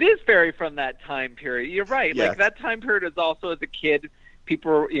very from that time period. You're right. Yes. Like, that time period is also, as a kid, kids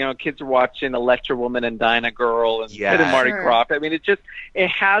are watching Electra Woman and Dinah Girl and Marty Krofft. I mean, it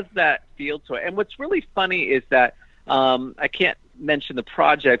has that feel to it. And what's really funny is that I can't mention the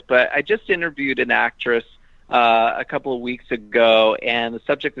project, but I just interviewed an actress a couple of weeks ago, and the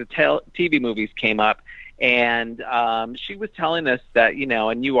subject of TV movies came up, and she was telling us that,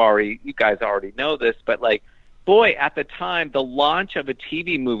 and you guys already know this, but like, boy, at the time, the launch of a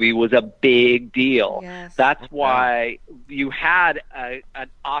TV movie was a big deal. Yes. That's why you had an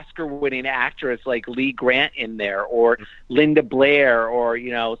Oscar-winning actress like Lee Grant in there, or Linda Blair, or,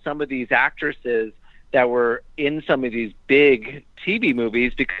 some of these actresses that were in some of these big TV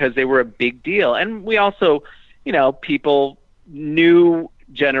movies because they were a big deal. And we also, people, new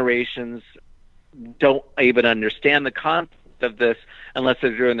generations don't even understand the concept of this unless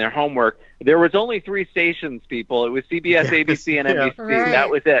they're doing their homework. There was only 3 stations, people. It was CBS, ABC, and NBC. Right. That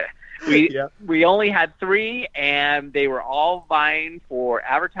was it. We only had 3, and they were all vying for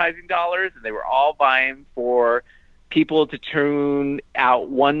advertising dollars, and they were all vying for people to tune out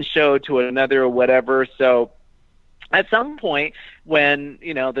one show to another or whatever. So at some point when,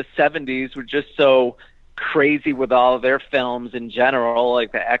 the 70s were just so crazy with all of their films in general,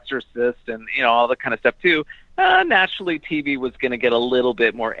 like The Exorcist and, all the kind of stuff too, naturally TV was going to get a little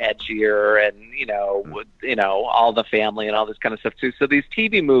bit more edgier and, All the Family and all this kind of stuff too. So these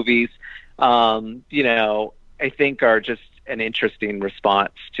TV movies, I think are just an interesting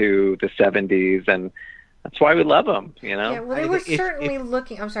response to the 70s, and that's why we love them, Yeah, well, they were certainly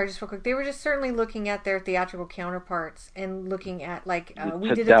looking. I'm sorry, just real quick. They were just certainly looking at their theatrical counterparts and looking at we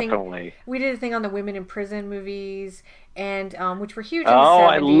did a thing on the women in prison movies, and which were huge. In the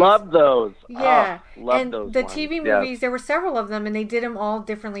 70s. I love those. Yeah, and those the ones. TV movies. There were several of them, and they did them all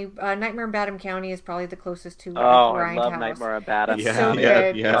differently. Nightmare in Badham County is probably the closest to I love Nightmare in Badham. It's so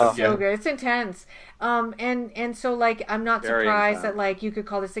good. It's so good. It's intense. And so I'm not surprised that you could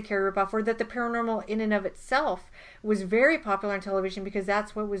call this a Carrie ripoff, or that the paranormal in and of itself was very popular on television, because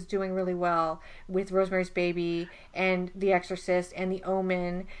that's what was doing really well with Rosemary's Baby and The Exorcist and The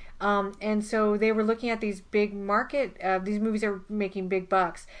Omen. And so they were looking at these big market, these movies that were making big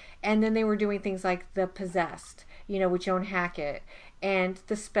bucks, and then they were doing things like The Possessed, with Joan Hackett, and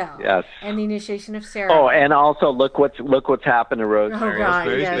The Spell, and The Initiation of Sarah. Oh, and also look what's happened to Rosemary. Oh God,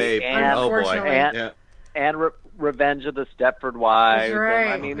 Rosemary's yes. Baby. Unfortunately. And Revenge of the Stepford Wives. Right.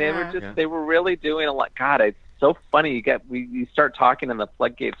 And, I mean, they were really doing a lot. God, it's so funny. You start talking and the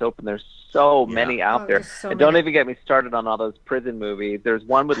floodgates open. There's so many out there. And don't even get me started on all those prison movies. There's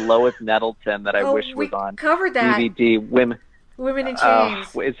one with Lois Nettleton that I wish was on covered that. DVD. Women in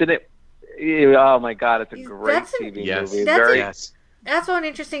Chains. Isn't it? Oh my God, it's a great TV movie. That's an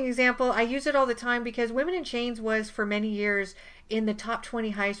interesting example. I use it all the time because Women in Chains was for many years in the top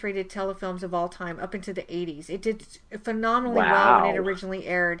 20 highest rated telefilms of all time up into the 80s. It did phenomenally well when it originally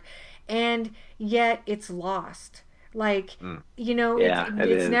aired, and yet it's lost. It's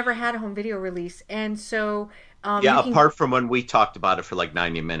never had a home video release, and so apart from when we talked about it for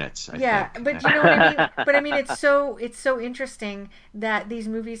 90 minutes. I think. But you know what I mean. But I mean, it's so interesting that these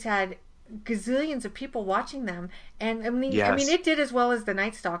movies had gazillions of people watching them, and I mean it did as well as The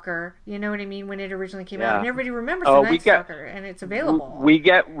Night Stalker, you know what I mean, when it originally came out, and everybody remembers The Night Stalker, and it's available.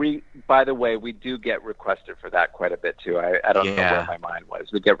 By the way, we do get requested for that quite a bit too. I don't know where my mind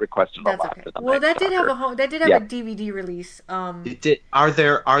was. We get requested a lot for The Night Stalker. That did have a DVD release. Are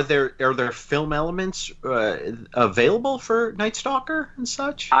there film elements available for Night Stalker and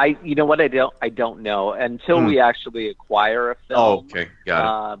such? You know what, I don't know until we actually acquire a film. Oh, okay,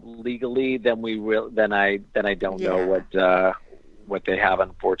 got it. Legally, then I don't know what they have,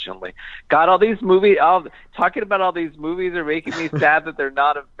 unfortunately. God, all these movies, talking about all these movies are making me sad that they're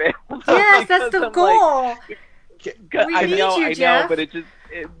not available. Yes, that's the goal. I know, Jeff. but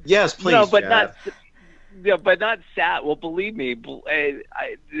yes, please, but Jeff. but not sad. Well, believe me,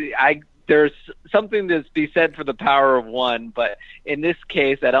 there's something to be said for the power of one, but in this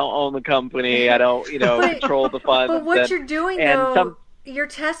case, I don't own the company. I don't, control the funds. But what you're doing, though, you're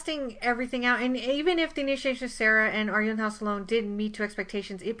testing everything out. And even if The Initiation of Sarah and Our Young House Alone didn't meet to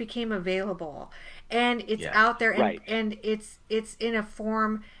expectations, it became available. And it's out there, and it's in a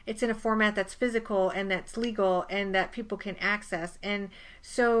format that's physical and that's legal and that people can access. And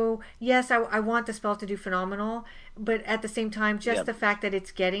so, yes, I want the spell to do phenomenal, but at the same time, just the fact that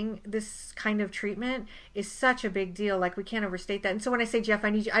it's getting this kind of treatment is such a big deal. Like, we can't overstate that. And so when I say, Jeff,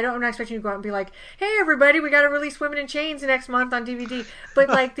 I'm not expecting you to go out and be like, hey, everybody, we got to release Women in Chains next month on DVD. But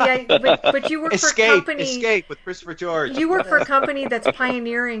like but you work for a company. Escape with Christopher George. You work for a company that's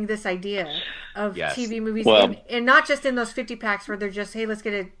pioneering this idea of TV movies, and not just in those 50 packs where they're just, hey, let's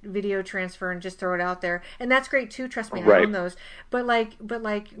get a video transfer and just throw it out there. And that's great too. Trust me, I own those. But like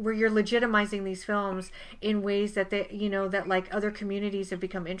where you're legitimizing these films in ways that they, that like other communities have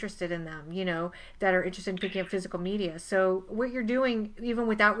become interested in them, that are interested in picking up physical media. So what you're doing, even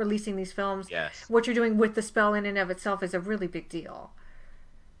without releasing these films, what you're doing with the spell in and of itself is a really big deal.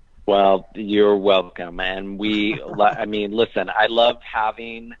 Well, you're welcome. And listen, I love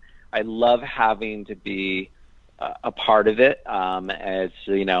having to be a part of it. As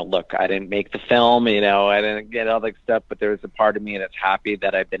look, I didn't make the film, I didn't get all that stuff, but there's a part of me that's happy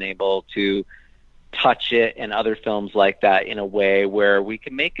that I've been able to touch it and other films like that in a way where we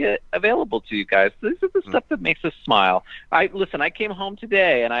can make it available to you guys. This is the stuff that makes us smile. I came home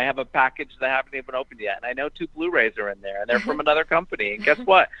today and I have a package that I haven't even opened yet, and I know 2 Blu-rays are in there, and they're from another company. And guess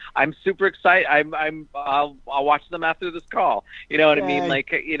what? I'm super excited. I'll watch them after this call. You know what I mean?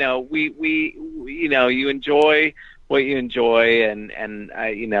 Like, we you enjoy what you enjoy, and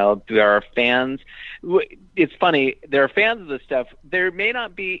there are fans. It's funny, there are fans of this stuff. There may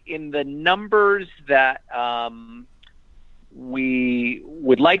not be in the numbers that we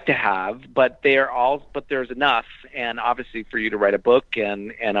would like to have, but there's enough. And obviously, for you to write a book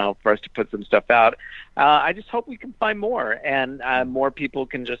and for us to put some stuff out, I just hope we can find more, and more people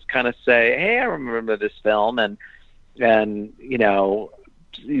can just kind of say, "Hey, I remember this film," and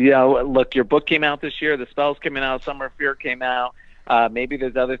look, your book came out this year. The Spells came out. Summer of Fear came out. Maybe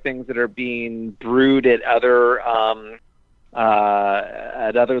there's other things that are being brewed at other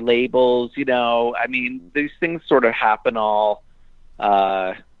labels. These things sort of happen all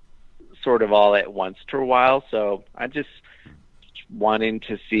at once for a while. So I'm just wanting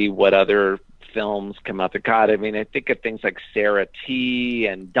to see what other films come out. God, I think of things like Sarah T.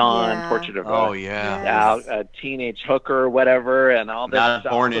 and Dawn, Portrait of a Teenage Hooker, whatever, and all that.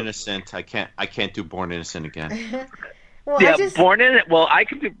 Not Born Innocent. I can't do Born Innocent again. Born Innocent. Well, I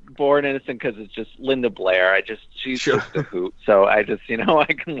could do Born Innocent because it's just Linda Blair. She's just a hoot. So I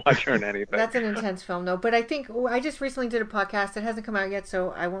can watch her in anything. That's an intense film, though. But I think I just recently did a podcast. It hasn't come out yet,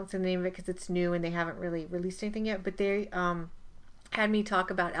 so I won't say the name of it because it's new and they haven't really released anything yet. But they had me talk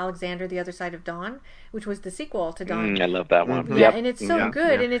about Alexander, The Other Side of Dawn, which was the sequel to Dawn. I love that one. Yeah, and it's so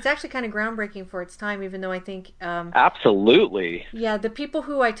good, and it's actually kind of groundbreaking for its time, even though I think... absolutely. Yeah, the people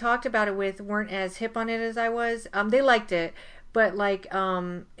who I talked about it with weren't as hip on it as I was. They liked it, but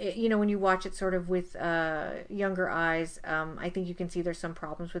when you watch it sort of with younger eyes, I think you can see there's some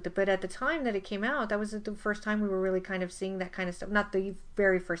problems with it. But at the time that it came out, that was the first time we were really kind of seeing that kind of stuff. Not the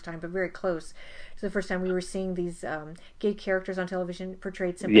very first time, but very close. So the first time we were seeing these gay characters on television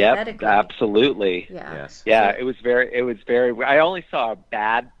portrayed sympathetically. Yep, absolutely. Yeah. Yes. Yeah, it was very. I only saw a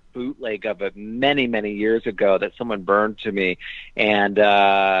bad bootleg of it many, many years ago that someone burned to me, and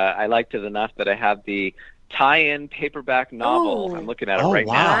I liked it enough that I have the tie-in paperback novel. I'm looking at it right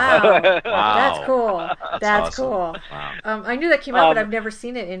now. Wow. That's cool. That's awesome. cool. Wow. I knew that came out, but I've never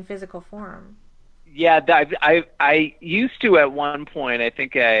seen it in physical form. Yeah, I used to at one point. I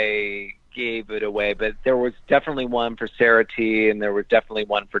think I gave it away, but there was definitely one for Sarah T, and there was definitely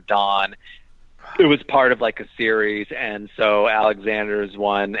one for Dawn. It was part of like a series, and so Alexander's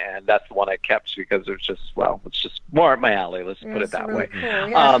one, and that's the one I kept because it's just more up my alley. Let's put it that really way. Cool,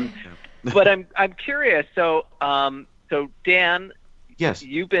 yeah. But I'm curious. So Dan, yes,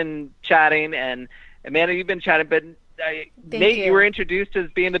 you've been chatting, and Amanda, you've been chatting, but Nate, you were introduced as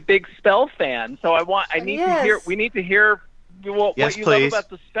being a big Spell fan. So we need to hear what you love about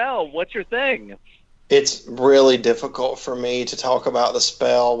the Spell. What's your thing? It's really difficult for me to talk about the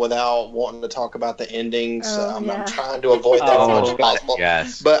spell without wanting to talk about the ending. So I'm trying to avoid that as much as possible.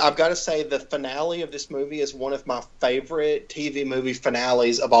 Yes. But I've got to say the finale of this movie is one of my favorite TV movie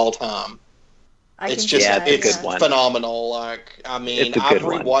finales of all time. It's phenomenal. Like, I mean, I've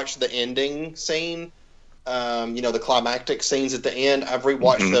rewatched the ending scene, the climactic scenes at the end. I've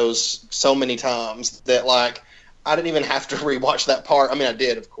rewatched those so many times that, like, I didn't even have to rewatch that part. I mean, I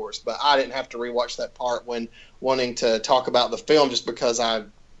did, of course, but I didn't have to rewatch that part when wanting to talk about the film, just because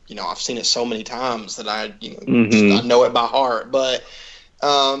I've seen it so many times that I know it by heart. But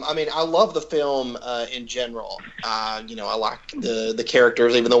I mean, I love the film in general. I like the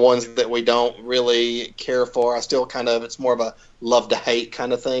characters, even the ones that we don't really care for. I still it's more of a love to hate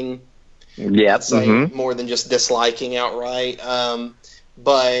kind of thing. Yeah, I'd say more than just disliking outright.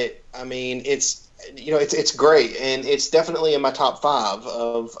 But I mean, it's great, and it's definitely in my top 5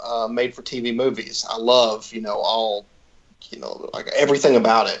 of made-for-TV movies. I love, all, like everything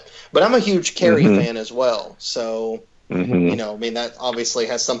about it. But I'm a huge Carrie fan as well, so I mean, that obviously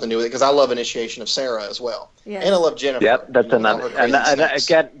has something to do with it, because I love Initiation of Sarah as well, and I love Jennifer. Yep, that's another, and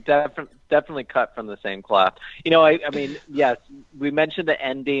again, definitely cut from the same cloth. I mean, yes, we mentioned the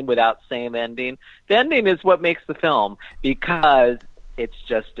ending without saying the ending. The ending is what makes the film, because it's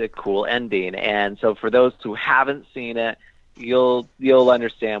just a cool ending. And so for those who haven't seen it, you'll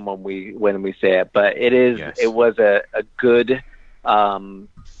understand when we say it. But it was a good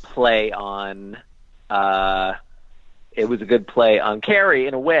play on Carrie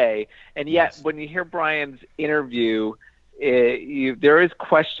in a way. And yet when you hear Brian's interview, there is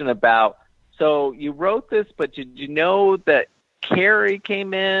question about, so you wrote this, but did you know that Carrie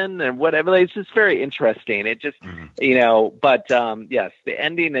came in and whatever? It's just very interesting. It just, but yes, the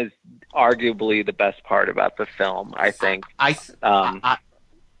ending is arguably the best part about the film, I think. Can I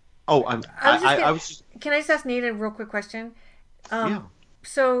just ask Nate a real quick question?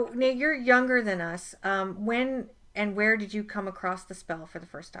 So, Nate, you're younger than us. When and where did you come across the spell for the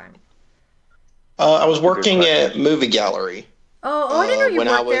first time? I was working at Movie Gallery. I didn't know you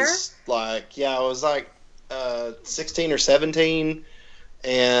worked there. I was like 16 or 17,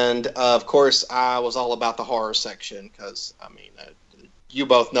 and of course I was all about the horror section, because I mean, you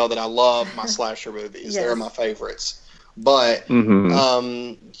both know that I love my slasher movies. Yes. They're my favorites. But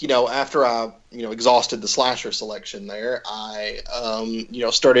after I exhausted the slasher selection there, I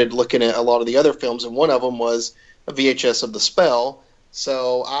started looking at a lot of the other films, and one of them was a VHS of The Spell.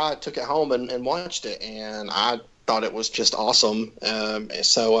 So I took it home and watched it, and I thought it was just awesome.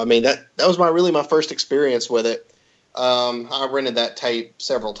 So I mean, that was my first experience with it. I rented that tape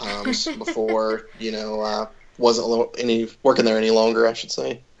several times before I wasn't working there any longer, I should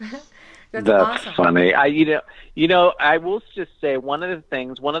say. That's awesome. Funny. I will just say one of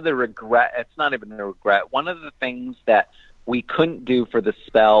the regret, it's not even a regret, one of the things that we couldn't do for The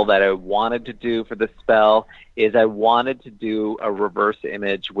Spell that I wanted to do for The Spell is I wanted to do a reverse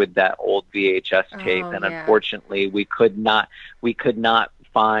image with that old VHS tape, and unfortunately we could not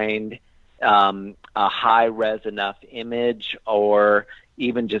find a high-res enough image, or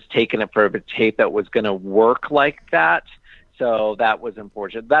even just taking it for a tape that was going to work like that. So that was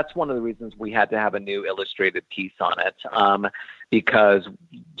unfortunate. That's one of the reasons we had to have a new illustrated piece on it, because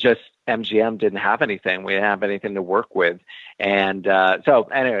just MGM didn't have anything. We didn't have anything to work with. And so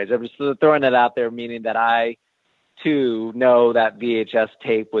anyways, I'm just throwing it out there, meaning that I, too, know that VHS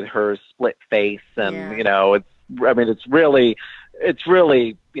tape with her split face. And, it's really,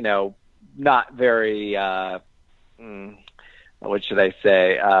 not very, what should I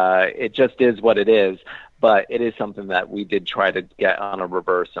say? It just is what it is. But it is something that we did try to get on a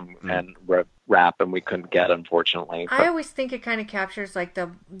reverse and wrap, and we couldn't get, unfortunately. I always think it kind of captures like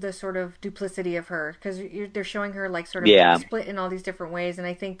the sort of duplicity of her, because they're showing her like sort of split in all these different ways, and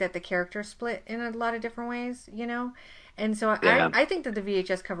I think that the character split in a lot of different ways, And so I think that the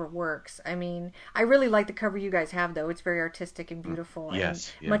VHS cover works. I mean, I really like the cover you guys have, though. It's very artistic and beautiful.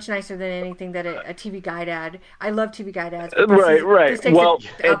 Yes. And much nicer than anything that a TV guide ad. I love TV guide ads. Right. This takes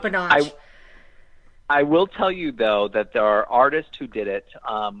it up a notch. I will tell you, though, that there are artists who did it.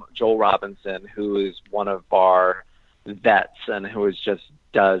 Joel Robinson, who is one of our vets and who has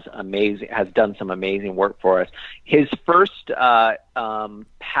done some amazing work for us. His first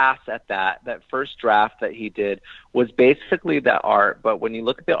pass at that first draft that he did was basically the art. But when you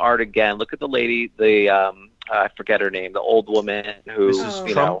look at the art again, look at the lady, I forget her name, the old woman who,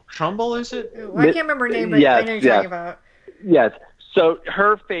 Trumbull, is it? Well, I can't remember her name, but I know you're talking about. Yes. So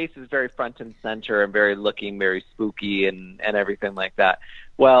her face is very front and center and very spooky and everything like that.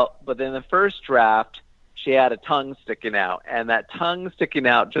 Well, but in the first draft, she had a tongue sticking out, and that tongue sticking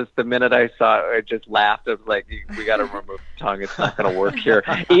out, just the minute I saw it, I just laughed. I was like, we got to remove the tongue. It's not going to work here.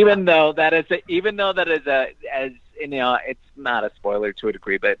 Even though that is as you know, it's not a spoiler to a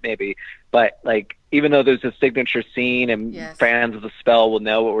degree, but maybe. But like, even though there's a signature scene, and fans of the spell will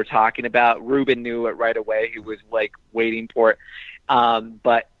know what we're talking about, Ruben knew it right away. He was like waiting for it.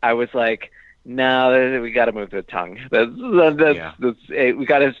 But I was like, no, we got to move the tongue. We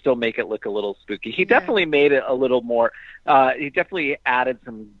got to still make it look a little spooky. He definitely made it a little more. He definitely added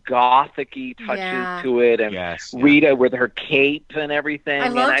some gothic-y touches to it, and Rita with her cape and everything. I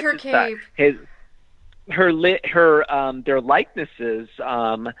loved her cape. Their likenesses.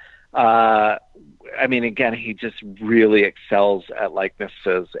 I mean, again, he just really excels at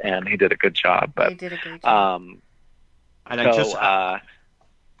likenesses, and he did a good job. But he did a great job.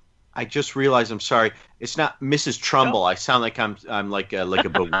 I just realized, I'm sorry, it's not Mrs. Trumbull. I sound like I'm like a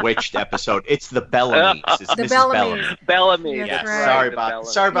Bewitched episode. It's the Bellamy's. It's the Mrs. Bellamy. Yes, right.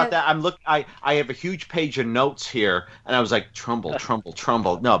 Sorry about that. I have a huge page of notes here, and I was like, Trumbull.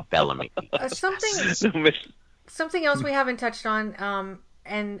 No, Bellamy. Something else we haven't touched on,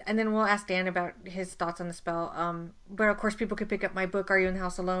 and then we'll ask Dan about his thoughts on the spell. But of course, people could pick up my book, Are You in the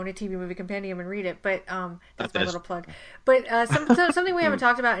House Alone? A TV Movie Compendium, and read it. But that's my little plug. But something we haven't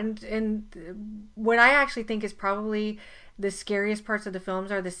talked about, and what I actually think is probably the scariest parts of the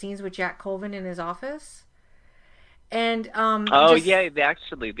films are the scenes with Jack Colvin in his office. And actually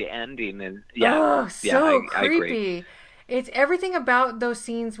the ending and so creepy. I agree. It's everything about those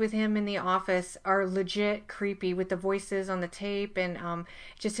scenes with him in the office are legit creepy, with the voices on the tape, and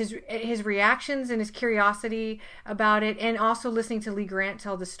just his reactions and his curiosity about it, and also listening to Lee Grant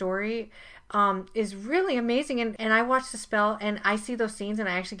tell the story is really amazing. And I watch The Spell, and I see those scenes, and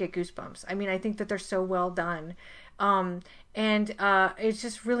I actually get goosebumps. I mean, I think that they're so well done. And it's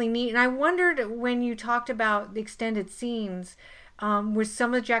just really neat. And I wondered, when you talked about the extended scenes, was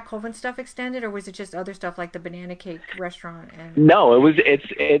some of Jack Colvin stuff extended, or was it just other stuff like the banana cake restaurant? No,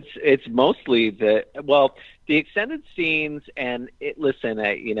 it's mostly the extended scenes, and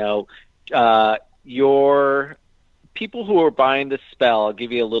your people who are buying The Spell, I'll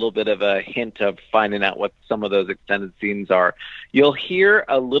give you a little bit of a hint of finding out what some of those extended scenes are. You'll hear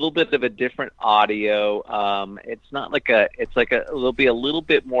a little bit of a different audio. It's not like it'll be a little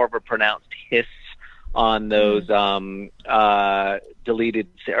bit more of a pronounced hiss on those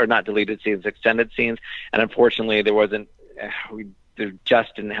extended scenes, and unfortunately we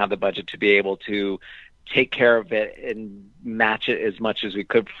just didn't have the budget to be able to take care of it and match it as much as we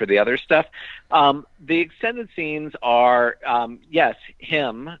could for the other stuff. The extended scenes are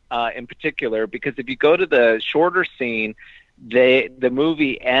him in particular, because if you go to the shorter scene, the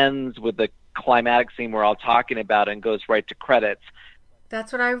movie ends with the climatic scene we're all talking about and goes right to credits.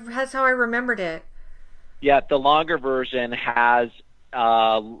 That's how I remembered it. Yeah, the longer version has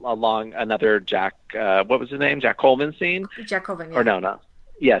another Jack. What was his name? Jack Coleman scene. Jack Coleman. Yeah. Or no.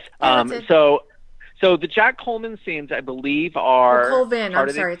 Yes. So the Jack Coleman scenes, I believe, are Colvin.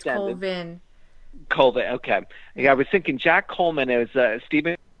 I'm sorry, it's Colvin. Colvin. Okay. Yeah, I was thinking Jack Coleman is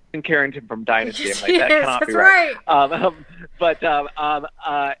Stephen Carrington from Dynasty. Yes, I'm like, that cannot be right.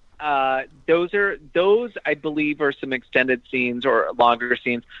 Those I believe are some extended scenes or longer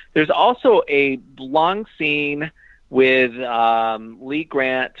scenes. There's also a long scene with Lee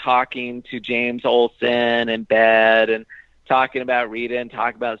Grant talking to James Olsen in bed and talking about Rita and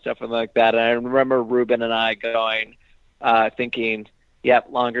talking about stuff like that. And I remember Ruben and I going, thinking, yep,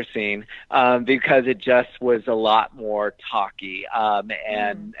 longer scene, because it just was a lot more talky.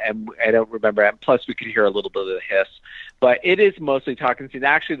 And I don't remember. And plus, we could hear a little bit of the hiss. But it is mostly talking scenes.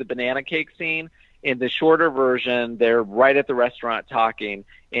 Actually, the banana cake scene, in the shorter version, they're right at the restaurant talking.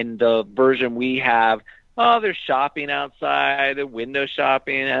 In the version we have, they're shopping outside, window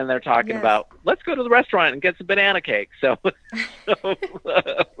shopping, and they're talking about, let's go to the restaurant and get some banana cake. So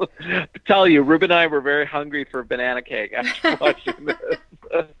to tell you, Ruben and I were very hungry for banana cake after watching this.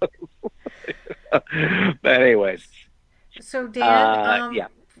 But anyways. So Dan,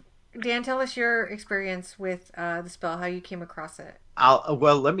 Dan, tell us your experience with The Spell, how you came across it.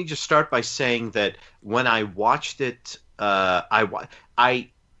 Well, let me just start by saying that when I watched it,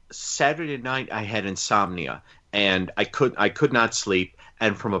 Saturday night I had insomnia, and I could not sleep,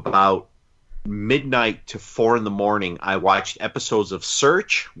 and from about midnight to 4 a.m. I watched episodes of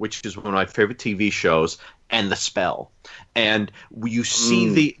Search, which is one of my favorite TV shows, and The Spell. And you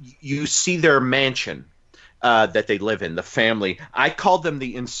see their mansion that they live in, the family. I called them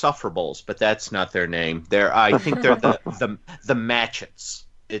the Insufferables, but that's not their name. I think they're the Matchett's.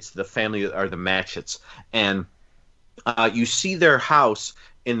 It's the family are the Matchett's, and you see their house,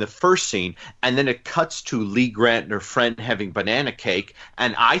 in the first scene, and then it cuts to Lee Grant and her friend having banana cake,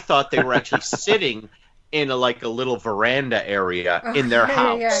 and I thought they were actually sitting in a little veranda area in their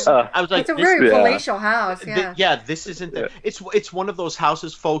house. I was like, it's a very palatial house. This isn't it's one of those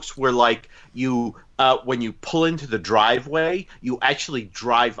houses, folks, where you when you pull into the driveway, you actually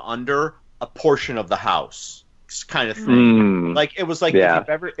drive under a portion of the house, kind of thing. It was like,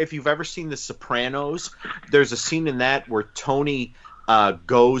 if you've ever seen The Sopranos, there's a scene in that where Tony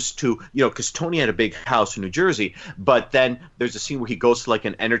goes to, because Tony had a big house in New Jersey, but then there's a scene where he goes to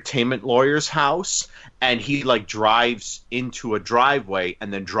an entertainment lawyer's house, and he drives into a driveway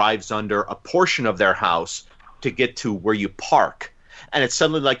and then drives under a portion of their house to get to where you park. And it's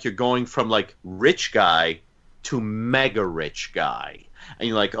suddenly you're going from rich guy to mega rich guy. And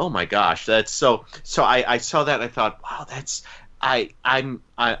you're like, oh my gosh, that's so I saw that and I thought, wow, that's I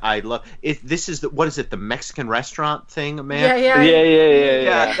love it. This is what is it, the Mexican restaurant thing, Amanda? Yeah.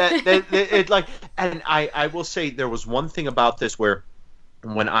 And I will say there was one thing about this where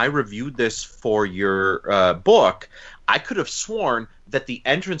when I reviewed this for your book, I could have sworn that the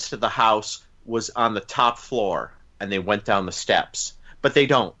entrance to the house was on the top floor and they went down the steps. But they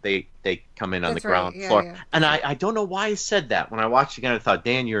don't. They come in on the ground floor. Yeah. And I don't know why I said that. When I watched it again, I thought,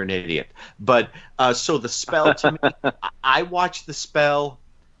 Dan, you're an idiot. But so The Spell, to me, I watched The Spell.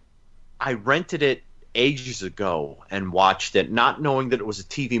 I rented it ages ago and watched it, not knowing that it was a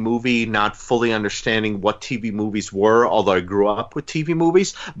TV movie, not fully understanding what TV movies were, although I grew up with TV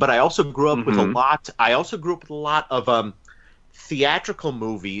movies. But I also grew up with a lot. I also grew up with a lot of theatrical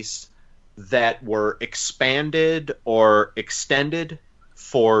movies that were expanded or extended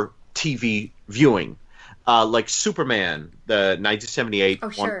for TV viewing, like Superman, the 1978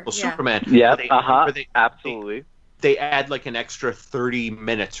 wonderful Superman. Yeah, absolutely. They add an extra 30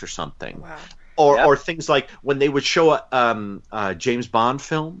 minutes or something. Wow. Or things like when they would show James Bond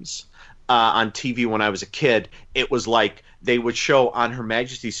films on TV when I was a kid, it was they would show On Her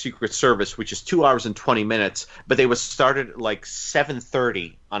Majesty's Secret Service, which is 2 hours and 20 minutes, but they would start at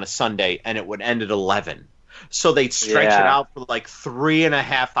 7:30 on a Sunday and it would end at 11. So they'd stretch it out for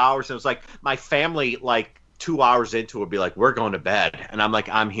 3.5 hours. And it was my family 2 hours into it would be we're going to bed, and I'm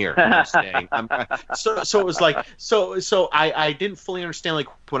I'm here, I'm staying. So it was so I didn't fully understand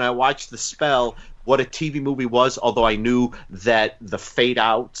when I watched The Spell what a TV movie was, although I knew that the fade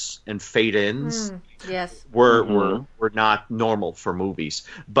outs and fade ins were not normal for movies.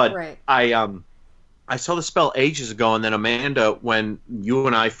 But I saw The Spell ages ago, and then Amanda, when you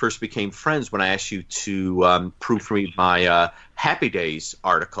and I first became friends, when I asked you to proofread my Happy Days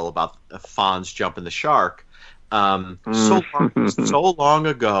article about Fonz jumping the shark, so long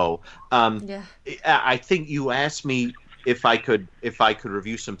ago, I think you asked me if I could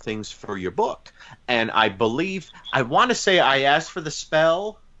review some things for your book, and I want to say I asked for The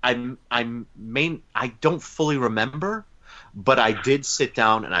Spell. I don't fully remember. But I did sit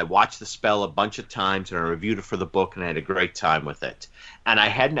down and I watched The Spell a bunch of times and I reviewed it for the book and I had a great time with it. And I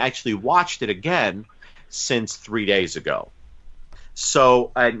hadn't actually watched it again since 3 days ago.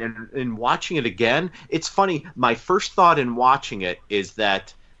 So in watching it again, it's funny. My first thought in watching it is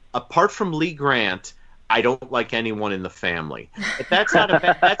that apart from Lee Grant, I don't like anyone in the family. But that's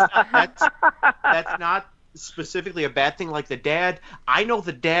not specifically a bad thing. Like the dad, I know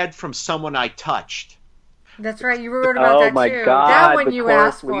the dad from Someone I Touched. That's right. You wrote about that too. Oh my God! That one you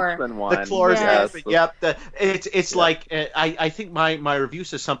asked for. The Cloris Leachman. Yep. It's I think my review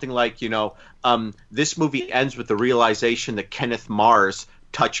says something like, this movie ends with the realization that Kenneth Mars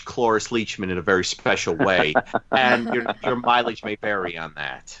touched Cloris Leachman in a very special way, and your mileage may vary on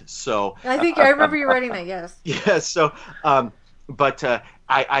that. So I think I remember you writing that. Yes. Yeah. So, but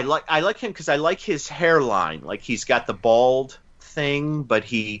I like him because I like his hairline. Like he's got the bald thing, but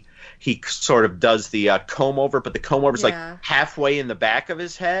he sort of does the comb over, but the comb over is halfway in the back of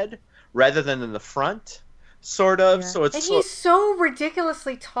his head rather than in the front, sort of. Yeah. So it's he's so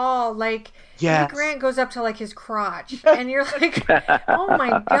ridiculously tall. Like Lee Grant goes up to his crotch, and you're like, oh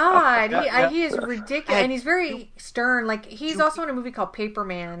my God, he is ridiculous, and he's very stern. Like he's also in a movie called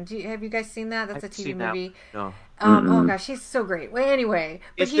Paperman. Have you guys seen that? That's a TV movie. No. Oh gosh, he's so great. Well, anyway,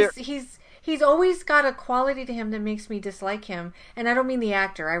 but He's always got a quality to him that makes me dislike him. And I don't mean the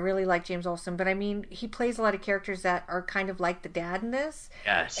actor. I really like James Olsen. But I mean, he plays a lot of characters that are kind of like the dad in this.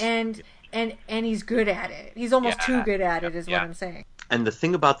 Yes. And he's good at it. He's almost too good at it is what I'm saying. And the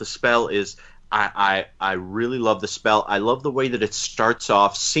thing about The Spell is I really love The Spell. I love the way that it starts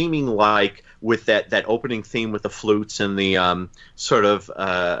off seeming like with that opening theme with the flutes and the sort of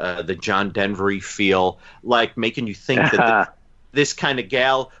the John Denver-y feel, like making you think that this kind of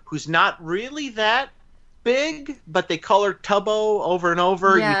gal who's not really that big, but they color Tubbo over and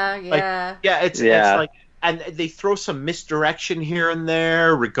over. It's like, and they throw some misdirection here and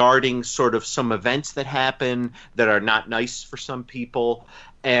there regarding sort of some events that happen that are not nice for some people.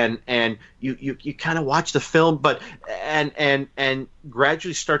 And you kind of watch the film, but and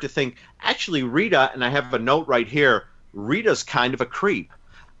gradually start to think, actually, Rita, and I have a note right here, Rita's kind of a creep.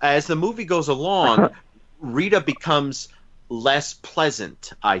 As the movie goes along, Rita becomes less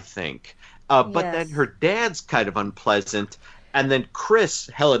pleasant, I think. But then her dad's kind of unpleasant. And then Chris,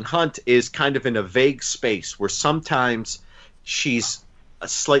 Helen Hunt, is kind of in a vague space where sometimes she's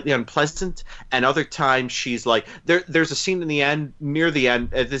slightly unpleasant, and other times she's like, there's a scene in the end, near the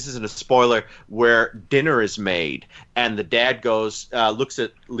end, this isn't a spoiler, where dinner is made, and the dad goes, looks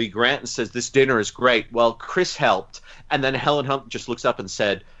at Lee Grant and says, this dinner is great. Well, Chris helped. And then Helen Hunt just looks up and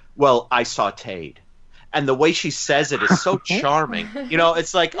said, well, I sautéed. And the way she says it is so charming.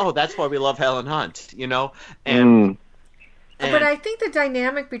 It's like, oh, that's why we love Helen Hunt, And but I think the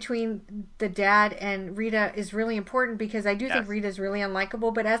dynamic between the dad and Rita is really important, because I do think Rita's really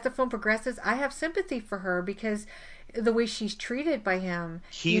unlikable. But as the film progresses, I have sympathy for her because the way she's treated by him.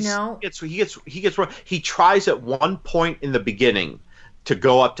 He tries at one point in the beginning to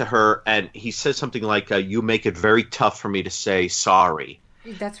go up to her, and he says something like, "You make it very tough for me to say sorry."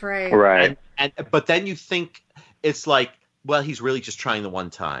 That's right. Right. But then you think it's like, well, he's really just trying the one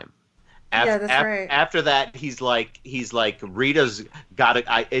time. That's right. After that, he's like, Rita's got it.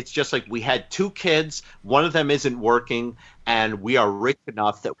 It's just like, we had 2 kids, one of them isn't working, and we are rich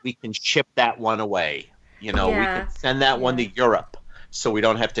enough that we can ship that one away. We can send that one to Europe, so we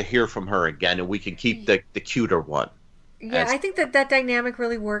don't have to hear from her again, and we can keep the cuter one. Yeah, I think that dynamic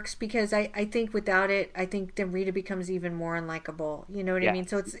really works, because I think without it, I think then Rita becomes even more unlikable. You know what I mean?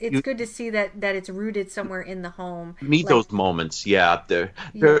 So it's good to see that it's rooted somewhere in the home. Meet those moments,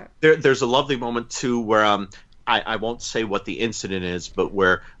 There's a lovely moment too where I won't say what the incident is, but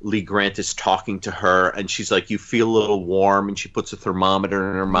where Lee Grant is talking to her, and she's like, you feel a little warm, and she puts a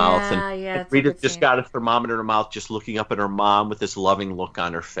thermometer in her mouth, and Rita's just got a thermometer in her mouth, just looking up at her mom with this loving look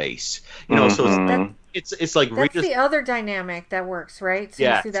on her face. So it's like that's the other dynamic that works, right? So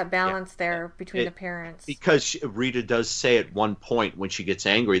you see that balance there between the parents. Because Rita does say at one point when she gets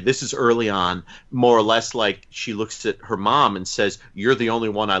angry, this is early on, more or less like she looks at her mom and says, "You're the only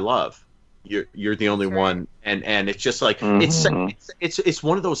one I love. You're the only one," and it's just like, it's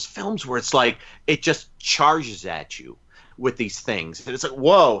one of those films where it's like it just charges at you with these things, and it's like,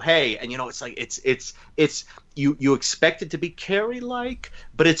 whoa, hey, and it's like it's you expect it to be Carrie-like,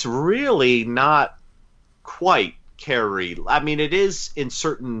 but it's really not quite Carrie. I mean, it is in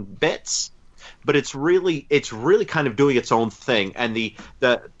certain bits, but it's really kind of doing its own thing. And the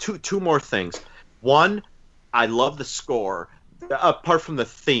two more things. One, I love the score. Apart from the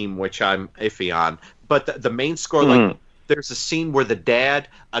theme, which I'm iffy on, but the main score, like, there's a scene where the dad,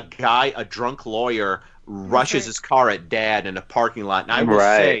 a drunk lawyer, rushes his car at dad in a parking lot,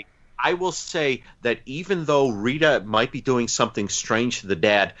 and I will say that even though Rita might be doing something strange to the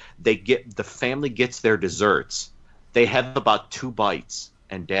dad, the family gets their desserts. They have about 2 bites,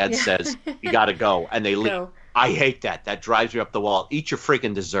 and dad says, "You got to go," and they leave. I hate that. That drives me up the wall. Eat your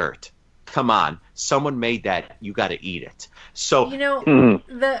freaking dessert. Come on, someone made that. You got to eat it. So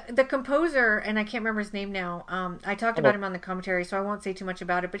the composer, and I can't remember his name now. I talked about him on the commentary, so I won't say too much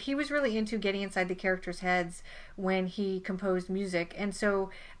about it. But he was really into getting inside the characters' heads when he composed music. And so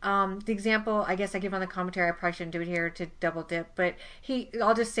the example, I guess I give on the commentary, I probably shouldn't do it here to double dip, but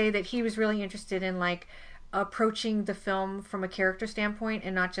I'll just say that he was really interested in like approaching the film from a character standpoint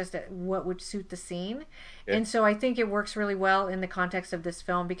and not just what would suit the scene. And so I think it works really well in the context of this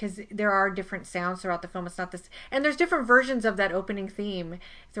film, because there are different sounds throughout the film. It's not this, and there's different versions of that opening theme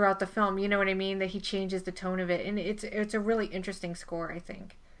throughout the film, you know what I mean, that he changes the tone of it, and it's a really interesting score, I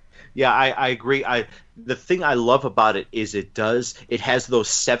think. Yeah, I agree. The thing I love about it is it has those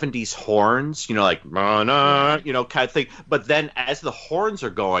 70s horns, like, kind of thing. But then as the horns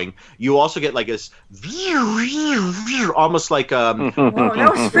are going, you also get like this, almost like whoa,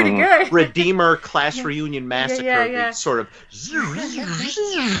 that was pretty good. Redeemer Class Reunion Massacre, sort of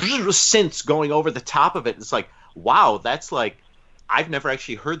synths going over the top of it. It's like, wow, that's like, I've never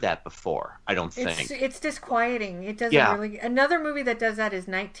actually heard that before, I don't think. It's disquieting. It doesn't really... Another movie that does that is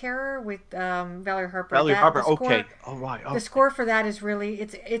Night Terror with Valerie Harper. Okay. All right. The score for that is really...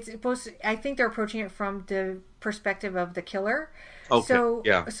 It's supposed to, I think they're approaching it from the perspective of the killer. Okay,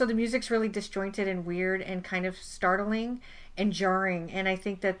 so the music's really disjointed and weird and kind of startling. and jarring. And I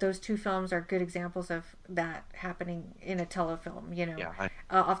think that those two films are good examples of that happening in a telefilm,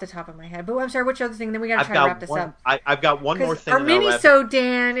 off the top of my head. But I'm sorry, which other thing? Then we got to try to wrap this up. I've got one more thing. Our Minisode,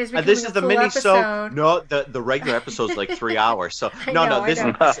 Dan, is becoming this is a the full episode. No, the regular episode's like 3 hours. So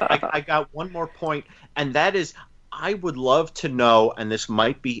I got one more point, and that is, I would love to know, and this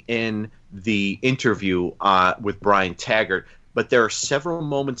might be in the interview with Brian Taggart, but there are several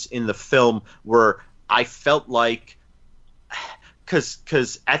moments in the film where I felt like, because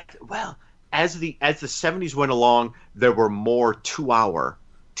as the 70s went along, there were more 2-hour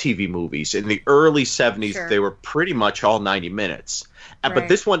TV movies. In the early 70s, they were pretty much all 90 minutes. Right. But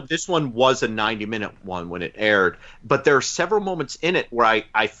this one was a 90-minute one when it aired. But there are several moments in it where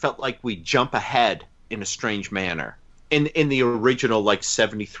I felt like we jump ahead in a strange manner in the original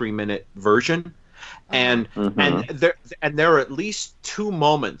 73-minute version. And there are at least 2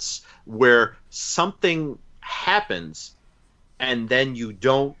 moments where something happens and then you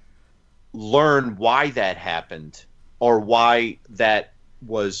don't learn why that happened or why that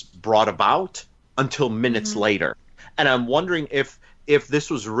was brought about until minutes later. And I'm wondering if this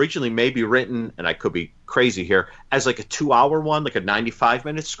was originally maybe written, and I could be crazy here, as like a 2-hour one, like a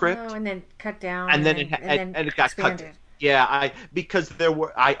 95-minute script. Oh, and then cut down. And then it got cut. Yeah, because there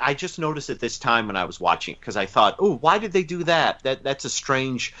were. I just noticed at this time when I was watching, because I thought, oh, why did they do that? That's a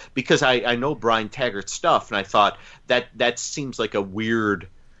strange. Because I know Brian Taggart's stuff, and I thought that seems like a weird,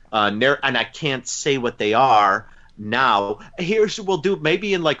 and I can't say what they are now. We'll do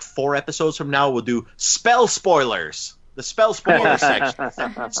maybe in 4 episodes from now we'll do spell spoilers. The spell spoiler section.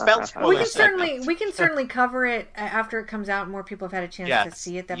 Spell spoiler we can certainly cover it after it comes out and more people have had a chance to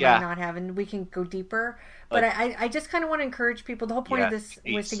see it that might not have, and we can go deeper. But I just kind of want to encourage people. The whole point of this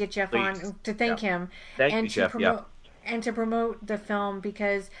was to get Jeff on, to thank him, to promote the film,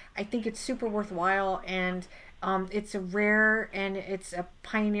 because I think it's super worthwhile, and it's a rare and it's a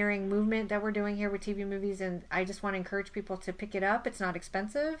pioneering movement that we're doing here with TV movies, and I just want to encourage people to pick it up. It's not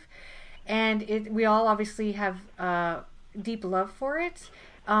expensive. And we all obviously have deep love for it,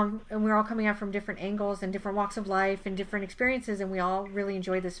 and we're all coming out from different angles and different walks of life and different experiences, and we all really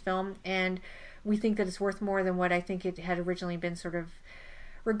enjoy this film, and we think that it's worth more than what I think it had originally been sort of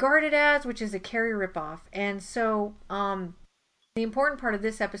regarded as, which is a Carrie ripoff. And so the important part of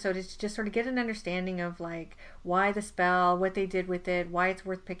this episode is to just sort of get an understanding of why the spell, what they did with it, why it's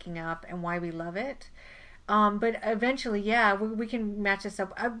worth picking up, and why we love it. But eventually, we can match this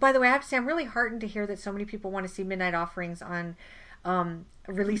up. By the way, I have to say, I'm really heartened to hear that so many people want to see Midnight Offerings on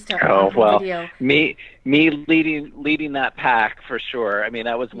released video. Me leading that pack for sure. I mean,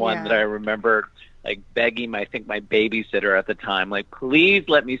 that was one that I remember begging my babysitter at the time, please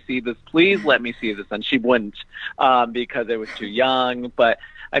let me see this, and she wouldn't because it was too young. But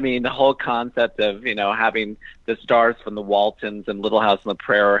I mean, the whole concept of having the stars from the Waltons and Little House on the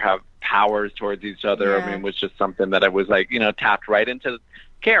Prairie have powers towards each other. I mean, was just something that I was tapped right into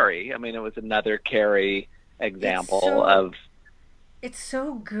Carrie. I mean, it was another Carrie example of. It's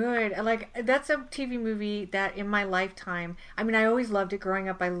so good. That's a TV movie that in my lifetime, I mean, I always loved it. Growing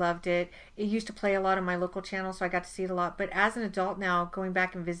up, I loved it. It used to play a lot on my local channel, so I got to see it a lot. But as an adult now, going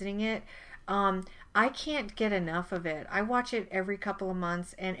back and visiting it, I can't get enough of it. I watch it every couple of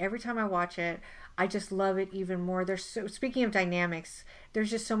months, and every time I watch it, I just love it even more. Speaking of dynamics, there's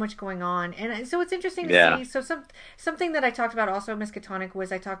just so much going on, and so it's interesting to see. So something that I talked about also at Miskatonic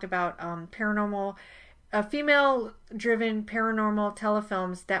was I talked about paranormal. Female-driven paranormal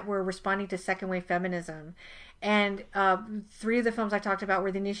telefilms that were responding to second-wave feminism. And 3 of the films I talked about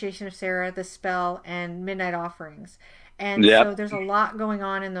were The Initiation of Sarah, The Spell, and Midnight Offerings. And so there's a lot going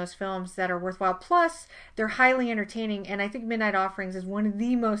on in those films that are worthwhile. Plus, they're highly entertaining, and I think Midnight Offerings is one of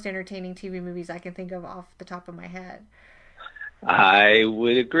the most entertaining TV movies I can think of off the top of my head. I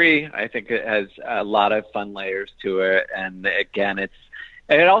would agree. I think it has a lot of fun layers to it, and again, it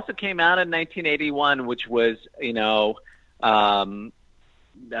also came out in 1981, which was, Nate,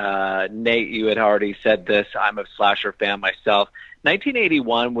 you had already said this. I'm a slasher fan myself.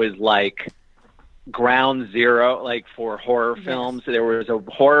 1981 was ground zero, for horror films. There was a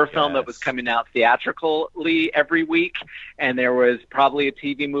horror film that was coming out theatrically every week, and there was probably a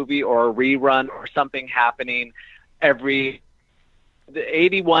TV movie or a rerun or something happening every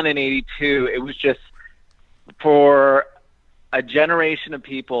 81 and 82. It was just for a generation of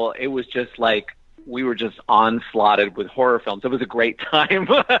people, it was just we were just onslaughted with horror films. It was a great time.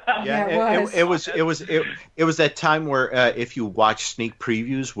 It was that time where if you watch sneak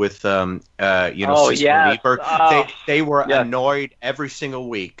previews with Siskel and Ebert, they were annoyed every single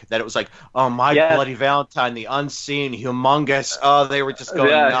week that it was like, oh, My Bloody Valentine, The Unseen, Humongous. Oh, they were just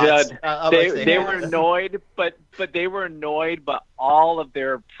going nuts. They were annoyed, but they were annoyed, but all of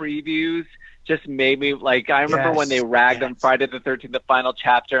their previews just made me like. I remember when they ragged on Friday the 13th, the final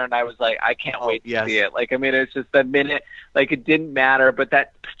chapter, and I was like, I can't wait to see it. Like, I mean, it's just that minute, like, it didn't matter, but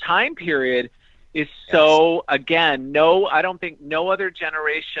that time period is so. Again, I don't think no other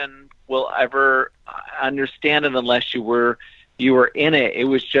generation will ever understand it unless you were in it. It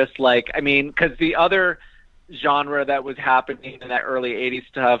was just like, I mean, because the other genre that was happening in that early 80s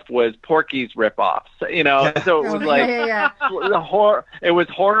stuff was Porky's ripoffs, so it was like the horror. It was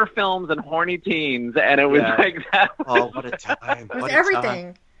horror films and horny teens, and it was like that. Oh, what a time! It was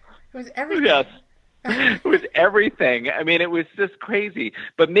everything. It was everything. Yes. It was everything. I mean, it was just crazy.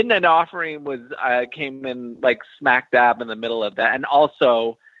 But Midnight Offering came in like smack dab in the middle of that, and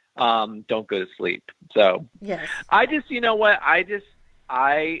also Don't Go to Sleep. So yes, I just,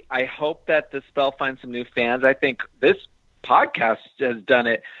 I hope that The Spell finds some new fans. I think this podcast has done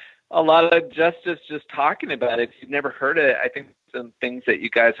it a lot of justice just talking about it. If you've never heard it, I think some things that you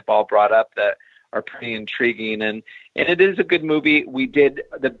guys have all brought up that are pretty intriguing. And it is a good movie. We did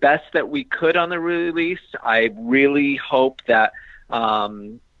the best that we could on the release. I really hope that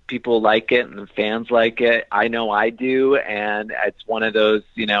people like it and the fans like it. I know I do. And it's one of those,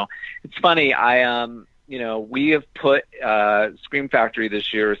 it's funny. We have put Scream Factory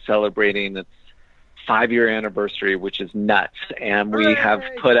this year is celebrating its 5-year anniversary, which is nuts. And we have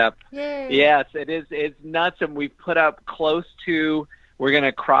put up, yes, it is. It's nuts. And we've put up close to, we're going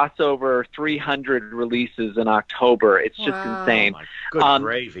to cross over 300 releases in October. It's just insane. Oh, good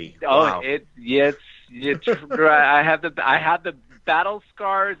gravy. Wow. I have the battle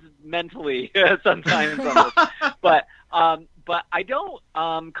scars mentally sometimes on this. But I don't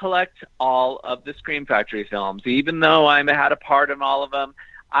collect all of the Scream Factory films, even though I had a part in all of them.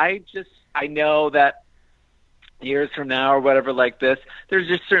 I know that years from now or whatever like this, there's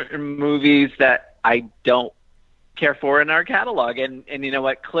just certain movies that I don't care for in our catalog. And you know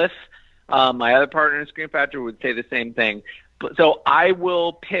what? Cliff, my other partner in Scream Factory, would say the same thing. So I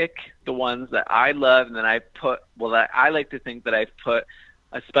will pick the ones that I love and that I like to think that I've put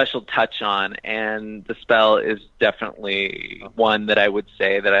a special touch on, and The Spell is definitely one that I would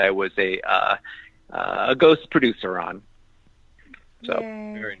say that I was a ghost producer on. So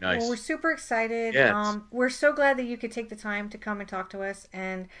Yay. Very nice. Well, we're super excited. Yes. We're so glad that you could take the time to come and talk to us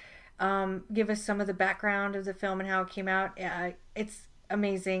and give us some of the background of the film and how it came out. It's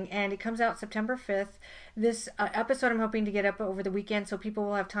amazing, and it comes out September 5th. This episode I'm hoping to get up over the weekend so people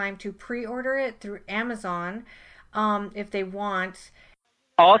will have time to pre-order it through Amazon if they want.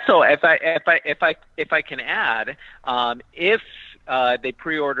 Also, if I can add, if they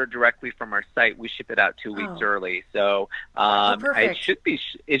pre-order directly from our site, we ship it out 2 weeks early. So it should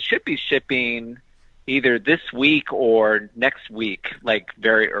be shipping either this week or next week, like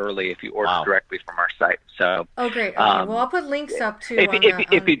very early if you order directly from our site. So great. Okay. Well, I'll put links up too.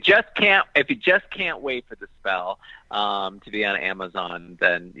 If you just can't wait for The Spell to be on Amazon,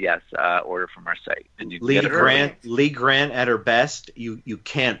 then yes, order from our site. And you can get it Lee Grant at her best. You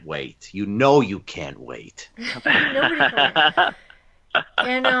can't wait. You can't wait. Nobody can wait.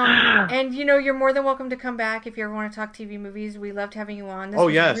 And you're more than welcome to come back if you ever want to talk TV movies. We loved having you on. This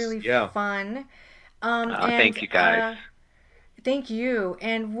was really fun. Thank you guys. Thank you,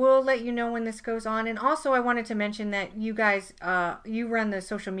 and we'll let you know when this goes on. And also, I wanted to mention that you guys, you run the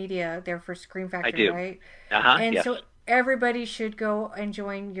social media there for Scream Factory, I do. right? And so everybody should go and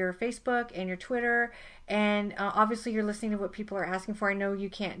join your Facebook and your Twitter. And obviously, you're listening to what people are asking for. I know you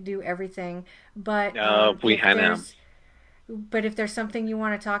can't do everything, but I know. But if there's something you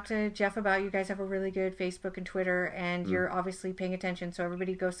want to talk to Jeff about, you guys have a really good Facebook and Twitter, and you're obviously paying attention. So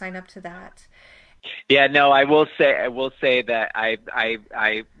everybody, go sign up to that. Yeah, no, I will say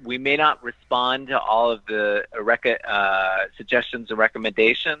that we may not respond to all of the suggestions and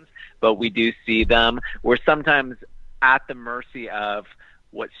recommendations, but we do see them. We're sometimes at the mercy of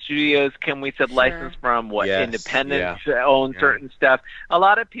what studios can we license from, what independents own certain stuff. A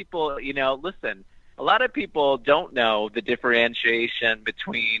lot of people, listen, a lot of people don't know the differentiation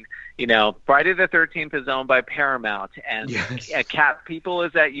between, you know, Friday the 13th is owned by Paramount, and Cat People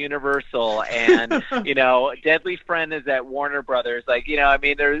is at Universal, and, you know, Deadly Friend is at Warner Brothers. Like, you know, I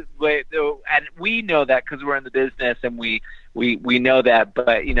mean, and we know that because we're in the business, and we know that.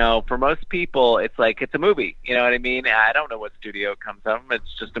 But, you know, for most people, it's like, it's a movie. You know what I mean? I don't know what studio it comes from.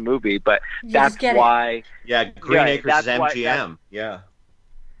 It's just a movie. But that's why. Yeah, Green Acres is MGM. Yeah.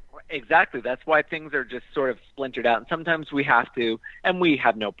 Exactly. That's why things are just sort of splintered out. And sometimes we have to, and we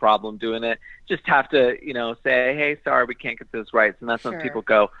have no problem doing it, just have to, you know, say, hey, sorry, we can't get those rights. And that's when people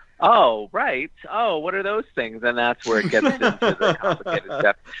go, oh, right. Oh, what are those things? And that's where it gets into the complicated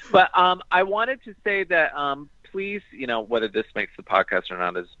stuff. But I wanted to say that please, you know, whether this makes the podcast or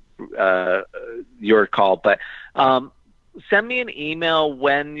not is your call, but send me an email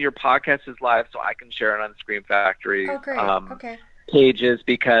when your podcast is live so I can share it on Scream Factory. Oh, great. Pages,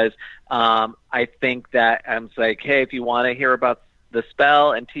 because I think that I'm like, hey, if you want to hear about the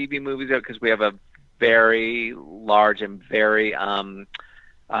Spell and TV movies, because we have a very large and very, a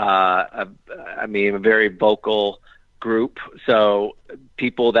very vocal group. So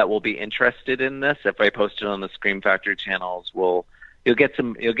people that will be interested in this, if I post it on the Scream Factory channels, you'll get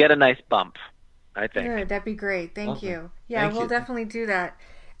a nice bump, I think. Good, that'd be great. Thank you. Yeah, we'll definitely do that.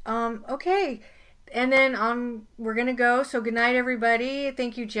 Okay. And then we're going to go. So good night, everybody.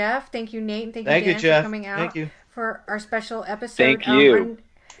 Thank you, Jeff. Thank you, Nate. And thank you, Dan, for coming out for our special episode. Thank you.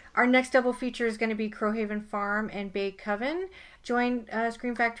 Our next double feature is going to be Crowhaven Farm and Bay Coven. Join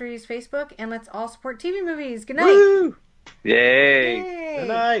Scream Factory's Facebook, and let's all support TV movies. Good night. Woo! Yay. Good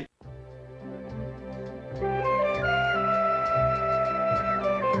night.